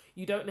else.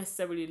 You don't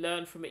necessarily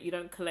learn from it. You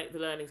don't collect the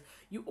learnings.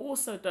 You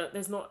also don't.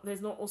 There's not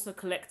also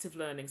collective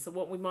learning. So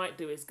what we might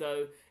do is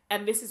go,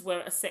 and this is where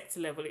at a sector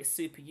level it's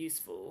super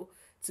useful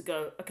to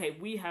go. Okay,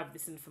 we have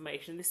this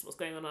information. This is what's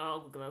going on in our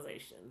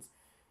organisations.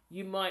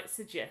 You might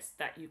suggest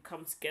that you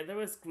come together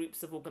as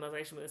groups of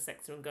organisation with a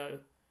sector and go,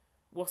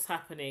 what's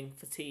happening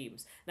for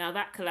teams. Now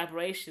that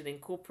collaboration in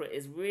corporate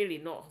is really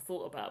not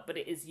thought about, but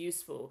it is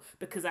useful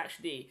because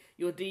actually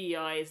your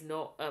DEI is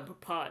not a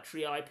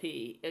proprietary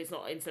IP. It's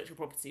not intellectual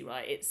property,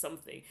 right? It's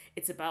something.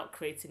 It's about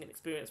creating an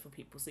experience for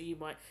people. So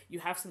you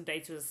have some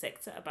data as a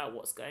sector about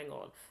what's going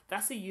on.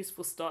 That's a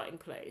useful starting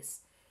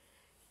place.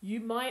 You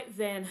might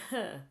then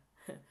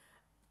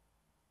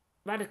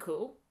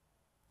radical,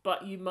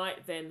 but you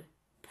might then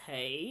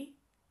pay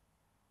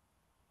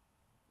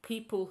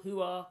people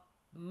who are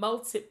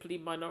multiply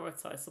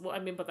minoritized. So what I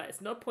mean by that,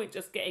 it's no point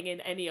just getting in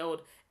any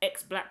old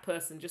ex-black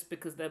person just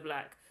because they're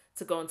black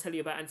to go and tell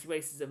you about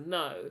anti-racism.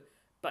 No,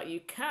 but you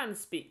can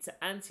speak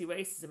to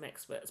anti-racism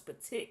experts,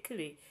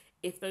 particularly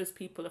if those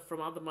people are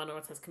from other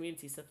minoritized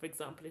communities. So for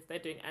example, if they're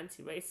doing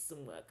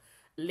anti-racism work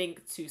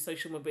linked to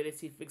social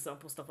mobility, for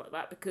example, stuff like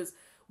that, because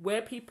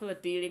where people are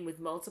dealing with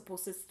multiple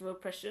systems of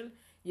oppression,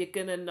 you're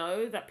gonna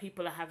know that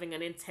people are having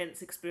an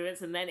intense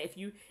experience, and then if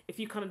you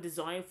kind of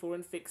design for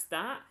and fix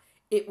that,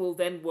 it will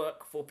then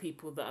work for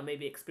people that are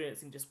maybe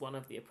experiencing just one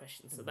of the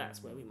oppressions. So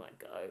that's where we might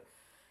go.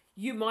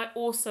 You might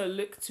also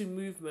look to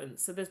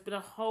movements. So there's been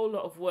a whole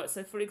lot of work.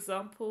 So for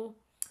example,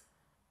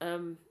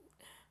 I'll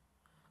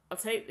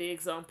take the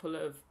example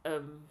of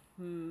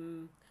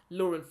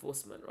law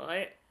enforcement,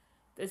 right?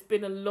 There's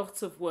been a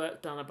lot of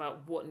work done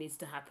about what needs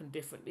to happen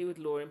differently with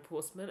law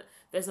enforcement.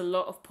 There's a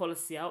lot of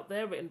policy out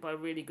there written by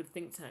really good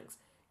think tanks.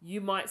 You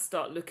might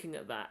start looking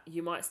at that.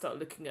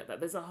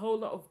 There's a whole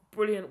lot of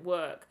brilliant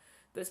work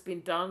that's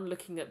been done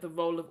looking at the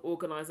role of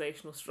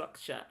organizational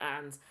structure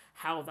and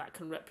how that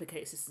can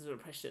replicate systems of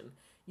oppression.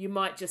 You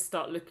might just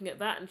start looking at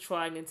that and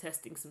trying and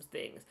testing some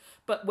things.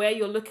 But where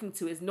you're looking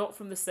to is not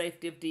from the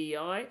safety of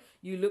DEI.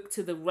 You look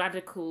to the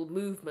radical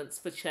movements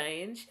for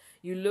change.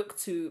 You look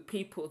to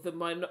people,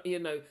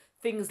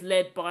 things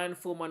led by and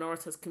for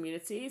minoritized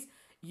communities.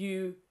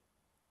 You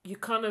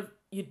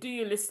you do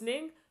your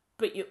listening,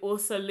 but you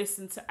also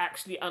listen to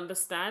actually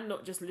understand,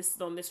 not just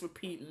listen on this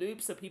repeat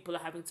loop. So people are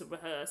having to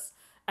rehearse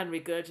and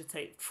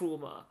regurgitate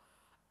trauma.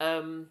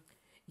 Um,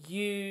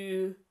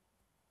 you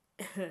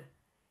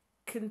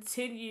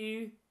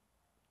continue.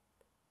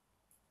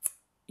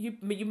 You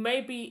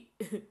maybe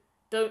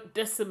don't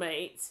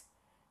decimate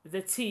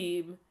the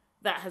team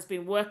that has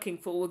been working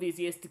for all these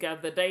years to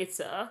gather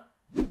data.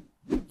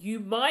 You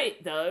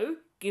might, though,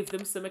 give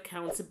them some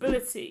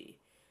accountability.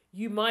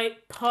 You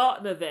might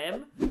partner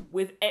them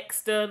with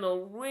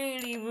external,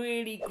 really,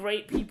 really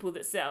great people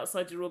that sit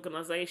outside your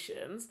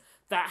organizations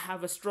that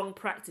have a strong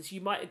practice.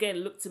 You might, again,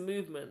 look to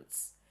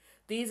movements.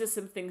 These are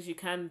some things you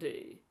can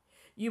do.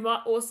 You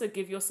might also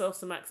give yourself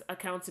some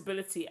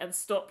accountability and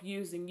stop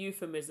using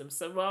euphemisms.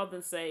 So rather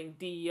than saying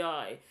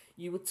DEI,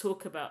 you would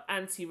talk about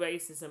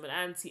anti-racism and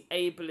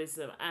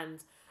anti-ableism,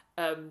 and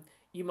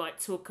you might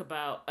talk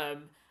about,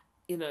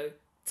 you know,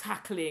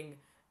 tackling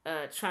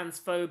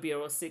transphobia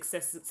or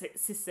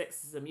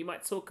cissexism. You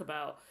might talk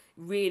about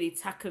really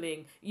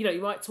tackling,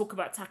 you might talk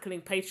about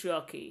tackling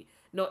patriarchy,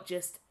 not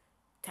just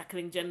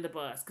tackling gender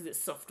bias because it's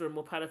softer and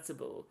more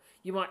palatable.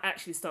 You might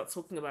actually start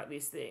talking about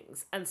these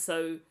things. And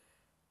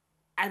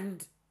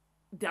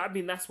I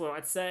mean, that's what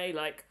I'd say.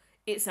 Like,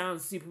 it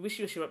sounds super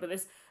wishy-washy, but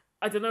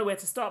I don't know where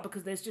to start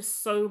because there's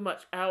just so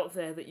much out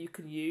there that you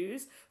can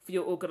use for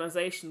your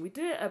organization. We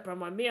do it at Brand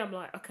By Me. I'm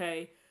like,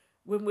 okay,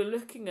 when we're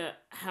looking at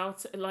how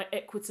to, like,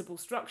 equitable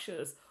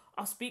structures,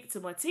 I'll speak to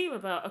my team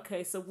about,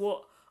 okay, so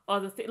what are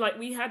the things, like,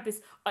 we had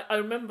this, I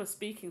remember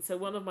speaking to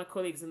one of my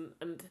colleagues,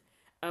 and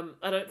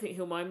I don't think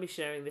he'll mind me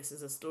sharing this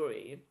as a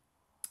story.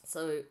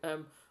 So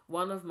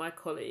one of my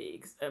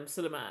colleagues,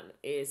 Suleiman,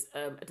 is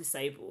a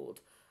disabled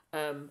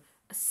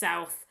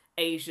South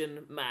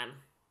Asian man,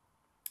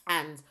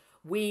 and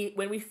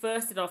when we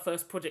first did our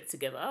first project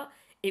together,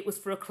 it was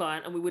for a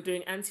client, and we were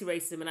doing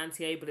anti-racism and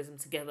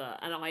anti-ableism together,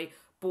 and I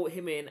brought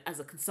him in as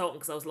a consultant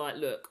because I was like,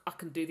 look, I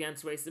can do the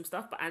anti-racism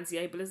stuff, but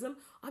anti-ableism,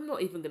 I'm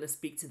not even going to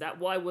speak to that.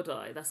 Why would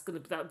I? That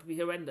would be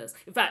horrendous.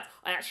 In fact,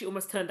 I actually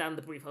almost turned down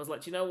the brief. I was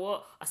like, you know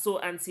what? I saw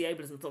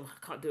anti-ableism and thought,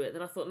 I can't do it.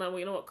 Then I thought, no, well,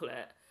 you know what,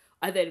 Collette?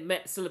 I then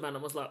met Suleiman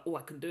and was like, oh,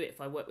 I can do it if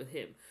I work with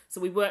him.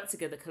 So we worked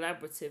together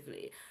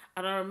collaboratively.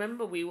 And I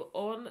remember we were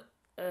on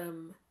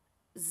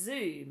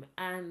Zoom,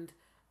 and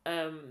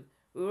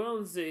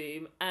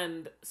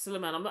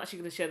Suleiman, I'm not actually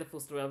going to share the full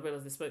story, I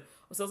realised this, but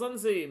so I was on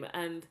Zoom,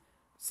 and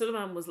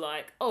Suleiman was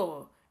like,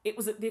 oh, it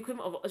was the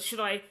equivalent of, should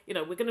I,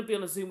 we're going to be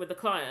on a Zoom with the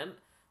client,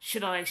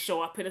 should I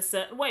show up in a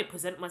certain way,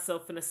 present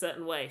myself in a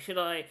certain way? Should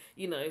I,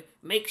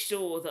 make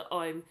sure that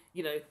I'm,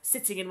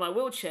 sitting in my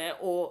wheelchair,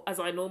 or as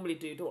I normally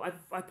do? Or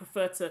I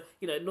prefer to,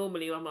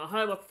 normally when I'm at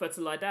home, I prefer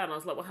to lie down. I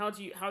was like, well, how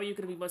are you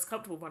going to be most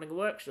comfortable running a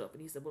workshop?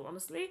 And he said, well,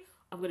 honestly,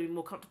 I'm going to be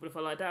more comfortable if I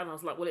lie down. And I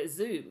was like, well, it's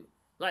Zoom.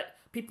 Like,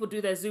 people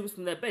do their Zooms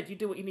from their bed. You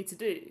do what you need to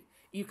do.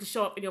 You can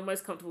show up in your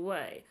most comfortable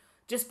way.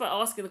 Just by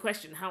asking the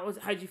question, how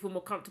do you feel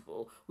more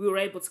comfortable, we were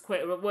able to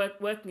create a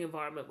working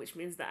environment, which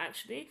means that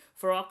actually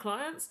for our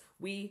clients,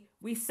 we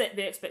set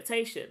the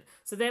expectation.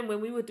 So then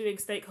when we were doing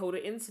stakeholder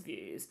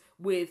interviews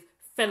with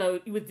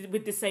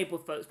with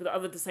disabled folks, with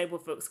other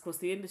disabled folks across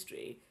the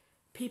industry,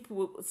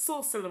 people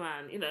saw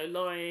Suleiman,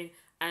 lying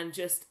and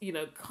just,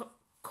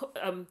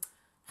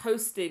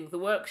 hosting the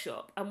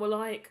workshop, and were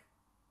like,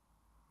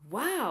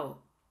 wow,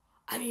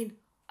 I mean,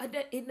 I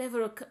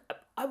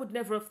would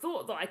never have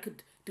thought that I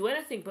could do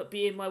anything but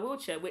be in my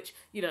wheelchair, which,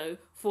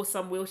 for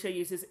some wheelchair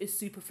users is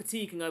super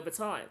fatiguing over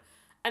time.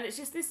 And it's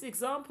just this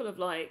example of,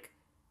 like,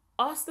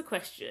 ask the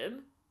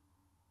question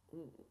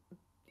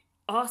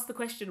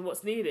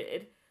what's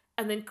needed,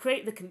 and then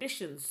create the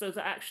conditions so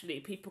that actually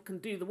people can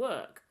do the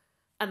work.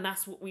 And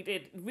that's what we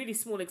did. Really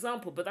small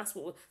example, but that's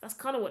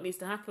kind of what needs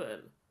to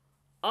happen.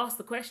 Ask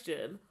the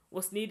question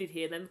what's needed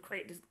here, and then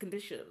create the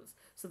conditions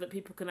so that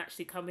people can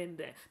actually come in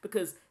there,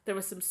 because there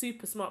are some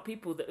super smart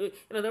people that,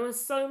 there are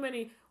so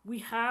many. We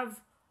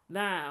have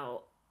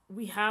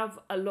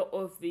a lot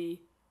of the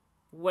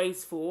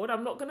ways forward.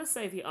 I'm not going to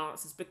say the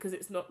answers, because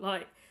it's not,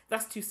 like,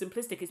 that's too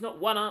simplistic. It's not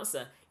one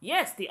answer.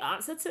 Yes, the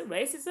answer to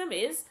racism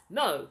is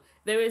no.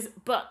 There's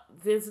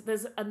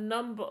a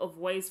number of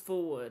ways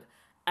forward,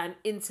 and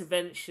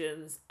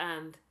interventions,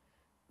 and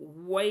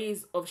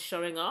ways of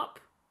showing up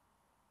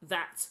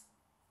that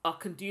are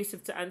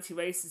conducive to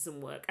anti-racism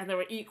work, and there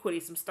are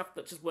equally some stuff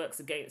that just works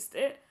against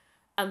it,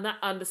 and that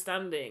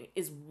understanding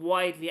is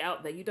widely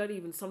out there. You don't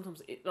even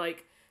sometimes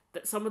like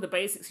that, some of the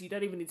basics you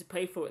don't even need to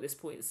pay for at this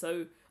point.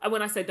 So, and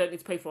when I say don't need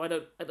to pay for, I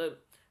don't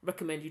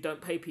recommend you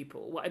don't pay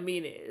people. What I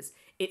mean is,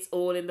 it's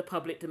all in the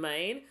public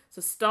domain.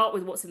 So start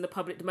with what's in the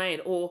public domain,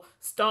 or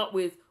start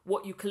with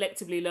what you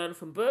collectively learn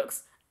from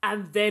books,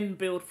 and then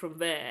build from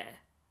there.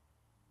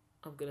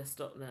 I'm gonna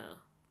stop now.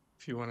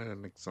 If you wanted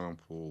an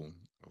example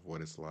of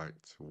what it's like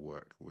to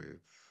work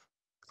with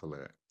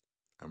Collette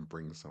and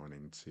bring someone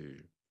in to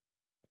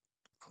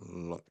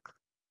unlock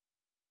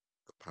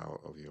the power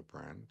of your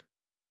brand,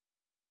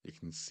 you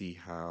can see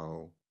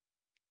how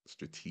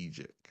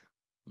strategically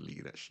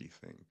that she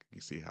thinks.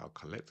 You see how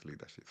collectively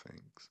that she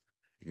thinks.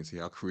 You can see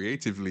how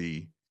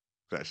creatively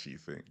that she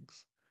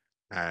thinks.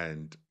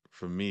 And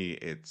for me,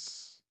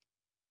 it's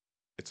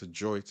a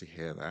joy to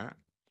hear that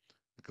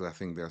because I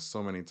think there are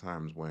so many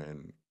times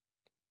when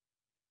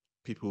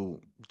people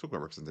we talk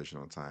about representation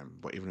all the time,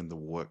 but even in the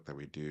work that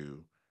we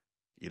do,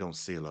 you don't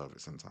see a lot of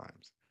it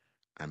sometimes.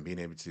 And being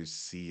able to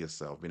see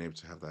yourself, being able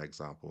to have that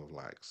example of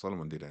like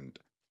Solomon didn't,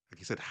 like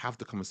he said, have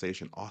the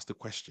conversation, ask the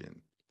question.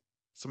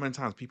 So many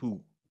times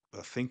people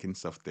are thinking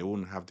stuff, they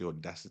wouldn't have the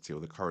audacity or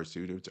the courage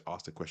to be able to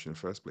ask the question in the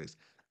first place.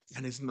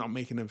 And it's not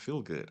making them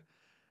feel good.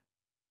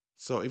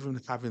 So even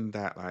having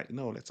that, like,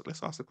 no,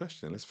 let's ask the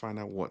question. Let's find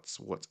out what's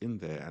in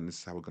there, and this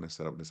is how we're gonna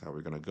set up. This is how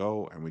we're gonna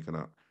go, and we're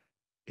gonna.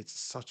 It's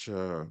such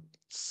a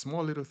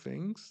small little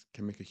things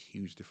can make a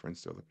huge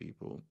difference to other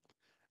people,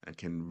 and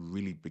can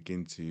really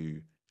begin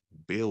to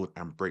build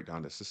and break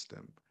down the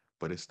system.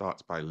 But it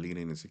starts by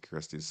leaning into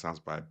curiosity. It starts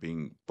by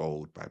being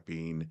bold, by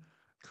being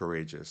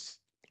courageous,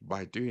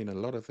 by doing a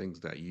lot of things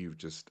that you've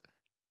just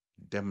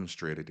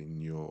demonstrated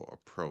in your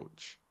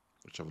approach,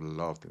 which I've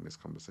loved in this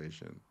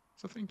conversation.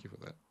 So thank you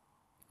for that.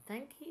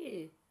 Thank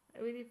you.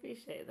 I really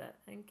appreciate that.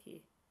 Thank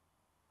you.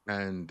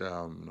 And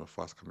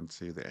fast coming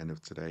to the end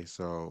of today.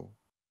 So,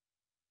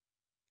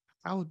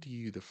 how do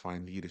you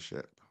define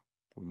leadership?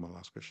 With my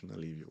last question, I'll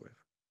leave you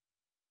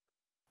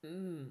with.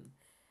 Mm.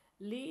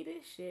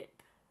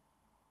 Leadership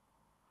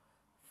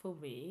for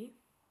me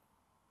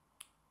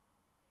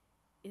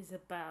is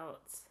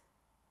about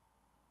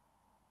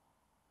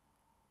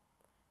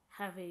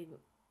having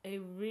a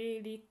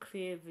really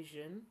clear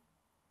vision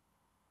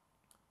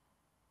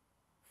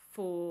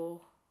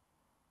for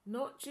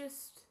not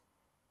just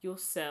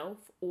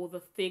yourself or the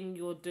thing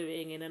you're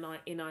doing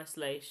in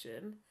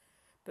isolation,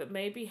 but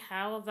maybe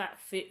how that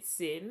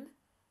fits in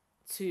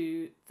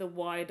to the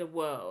wider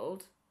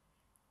world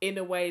in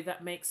a way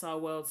that makes our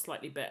world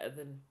slightly better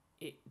than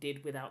it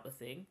did without the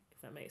thing,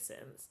 if that makes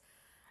sense.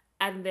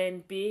 And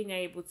then being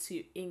able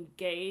to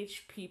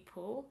engage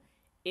people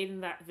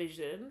in that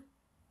vision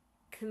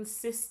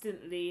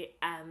consistently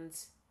and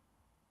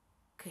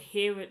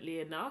coherently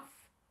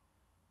enough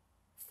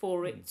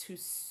for Hmm. it to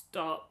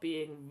start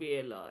being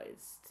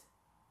realized.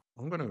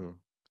 I'm gonna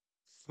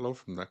flow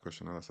from that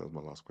question. And that was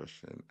my last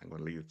question. I'm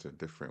gonna lead it to a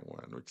different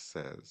one, which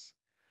says,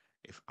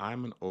 if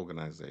I'm an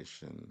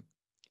organization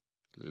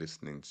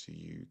listening to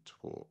you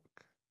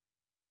talk,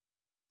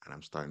 and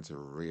I'm starting to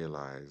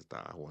realize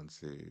that I want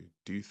to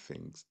do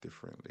things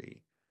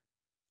differently,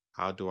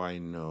 how do I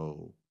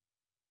know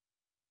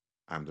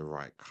I'm the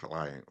right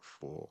client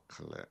for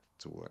Collette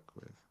to work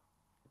with?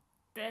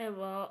 There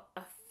are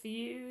a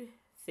few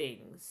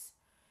things.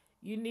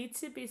 You need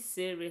to be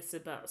serious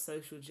about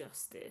social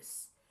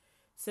justice.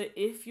 So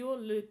if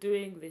you're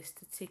doing this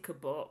to tick a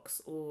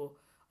box, or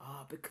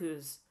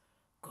because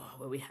God,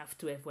 well, we have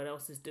to, everyone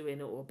else is doing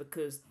it, or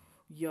because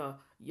yeah,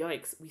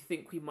 yikes, we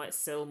think we might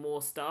sell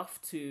more stuff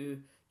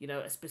to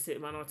a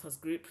specific minoritized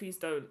group, please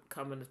don't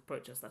come and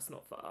approach us. That's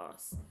not for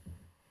us.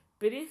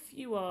 But if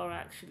you are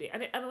actually,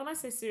 and when I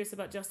say serious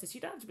about justice,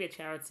 you don't have to be a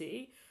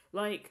charity.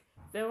 Like,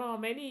 there are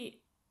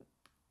many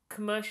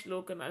commercial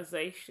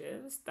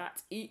organizations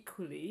that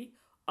equally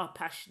are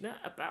passionate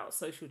about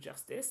social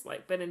justice,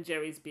 like Ben and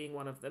Jerry's being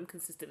one of them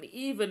consistently,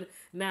 even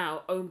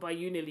now owned by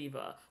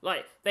Unilever.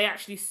 Like, they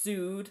actually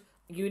sued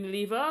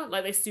Unilever.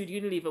 Like, they sued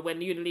Unilever when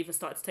Unilever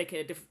started taking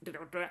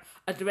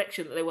a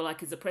direction that they were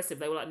like is oppressive.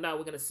 They were like, no,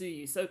 we're going to sue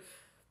you. So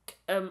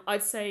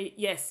I'd say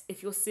yes,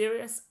 if you're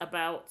serious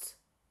about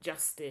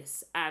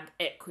justice and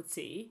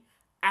equity,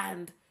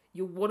 and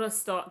you want to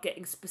start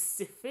getting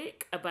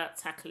specific about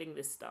tackling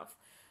this stuff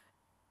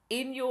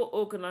in your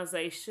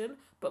organization,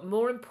 but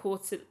more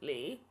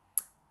importantly,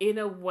 in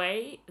a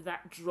way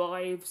that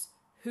drives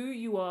who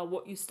you are,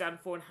 what you stand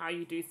for, and how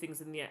you do things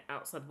in the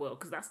outside world.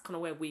 Because that's kind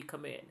of where we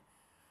come in.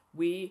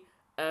 We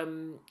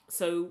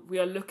so we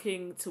are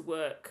looking to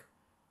work.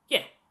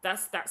 Yeah,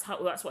 that's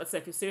what I'd say.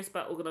 If you're serious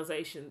about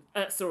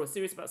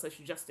serious about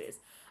social justice,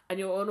 and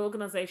you're an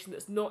organization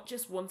that's not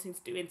just wanting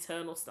to do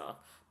internal stuff,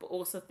 but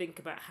also think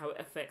about how it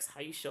affects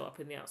how you show up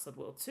in the outside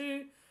world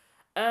too.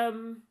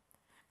 Um,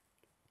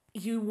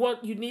 you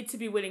need to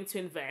be willing to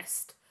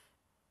invest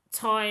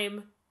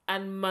time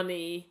and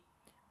money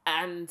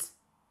and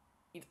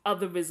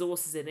other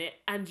resources in it,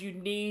 and you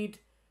need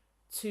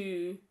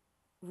to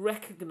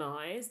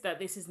recognize that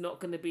this is not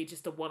going to be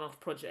just a one-off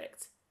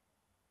project.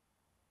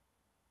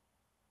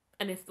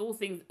 And if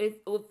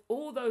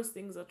all those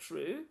things are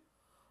true,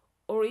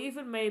 or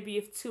even maybe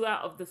if two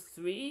out of the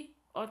three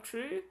are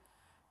true,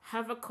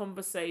 have a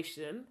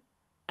conversation,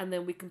 and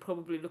then we can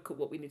probably look at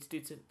what we need to do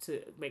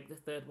to make the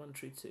third one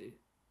true too.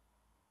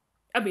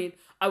 I mean,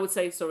 I would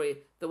say, sorry,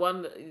 the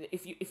one,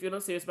 if you're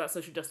not serious about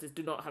social justice,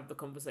 do not have the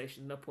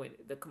conversation. No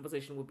point. The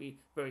conversation will be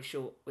very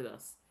short with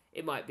us.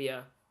 It might be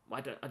I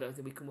don't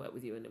think we can work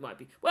with you, and it might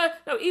be, well,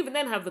 no, even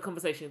then have the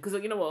conversation, because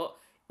you know what,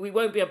 we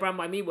won't be a brand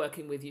by me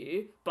working with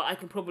you, but I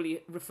can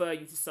probably refer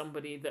you to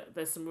somebody that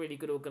there's some really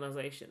good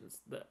organisations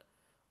that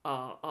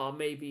are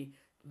maybe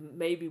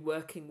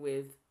working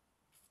with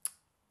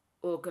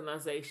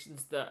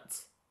organisations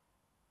that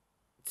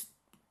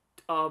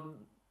um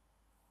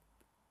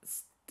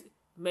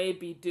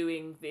maybe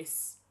doing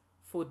this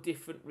for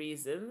different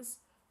reasons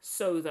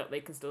so that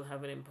they can still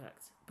have an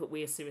impact. But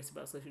we are serious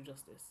about social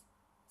justice.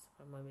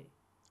 So by me.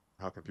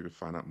 How can people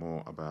find out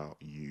more about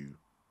you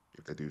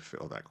if they do fit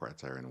all that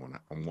criteria and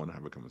want to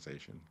have a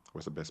conversation?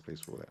 What's the best place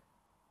for that?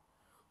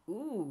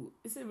 Ooh,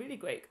 this is really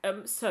great.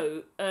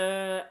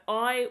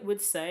 I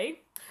would say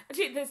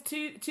actually there's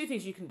two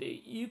things you can do.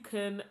 You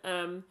can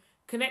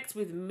connect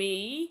with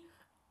me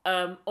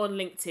on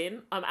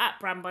LinkedIn. I'm at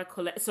Brand by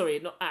Collette. Sorry,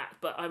 not at,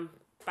 but I'm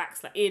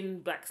 //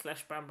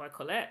 Brand by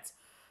Collette.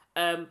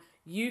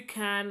 You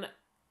can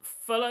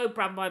follow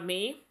Brand by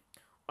Me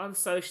on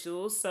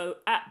socials. So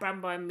at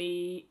Brand by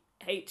Me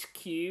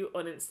HQ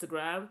on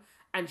Instagram,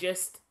 and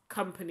just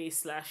company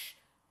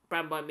 /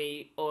 Brand by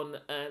Me on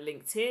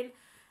LinkedIn.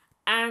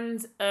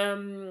 And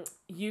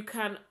you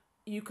can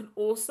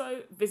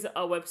also visit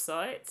our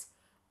website,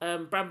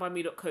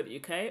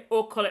 brandbyme.co.uk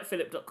or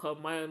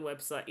CollettePhillip.com, my own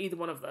website. Either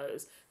one of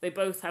those. They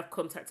both have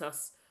contact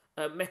us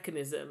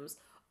mechanisms.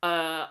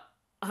 I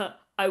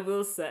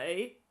will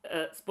say,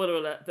 spoiler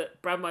alert,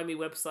 that Brand by Me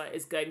website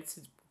is going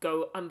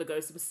to undergo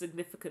some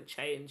significant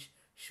change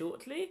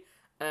shortly,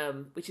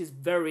 which is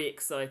very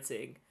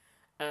exciting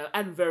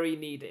and very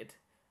needed.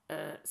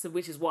 So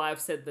which is why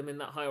I've said them in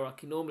that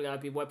hierarchy. Normally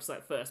I'd be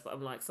website first, but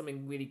I'm like,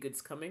 something really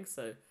good's coming,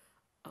 so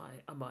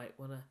I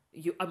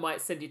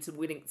might send you to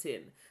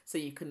LinkedIn so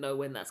you can know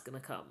when that's gonna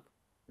come.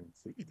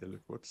 Indeed, I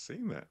look forward to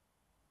seeing that.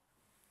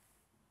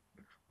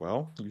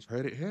 Well, you've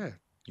heard it here.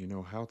 You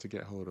know how to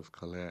get hold of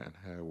Colette and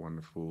her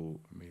wonderful,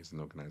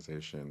 amazing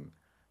organization.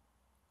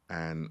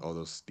 And all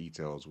those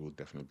details will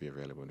definitely be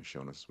available in the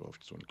show notes as well if you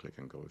just want to click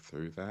and go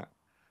through that.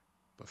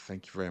 But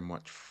thank you very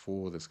much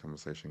for this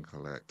conversation,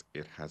 Colette.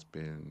 It's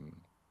been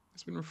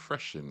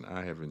refreshing.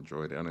 I have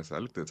enjoyed it. Honestly, I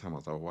looked at the time, I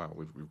was like, oh, wow,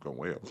 we've gone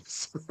way up.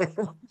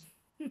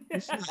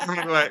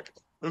 Like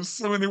there's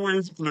so many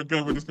ways to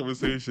go with this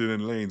conversation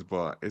and lanes,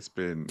 but it's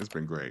been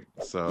great.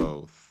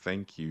 So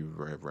thank you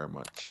very, very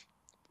much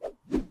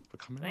for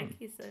coming on. Thank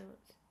you so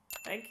much.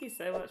 Thank you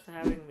so much for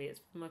having me. It's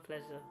been my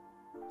pleasure.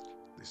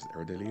 This is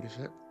Everyday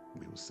Leadership.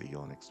 We will see you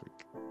all next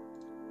week.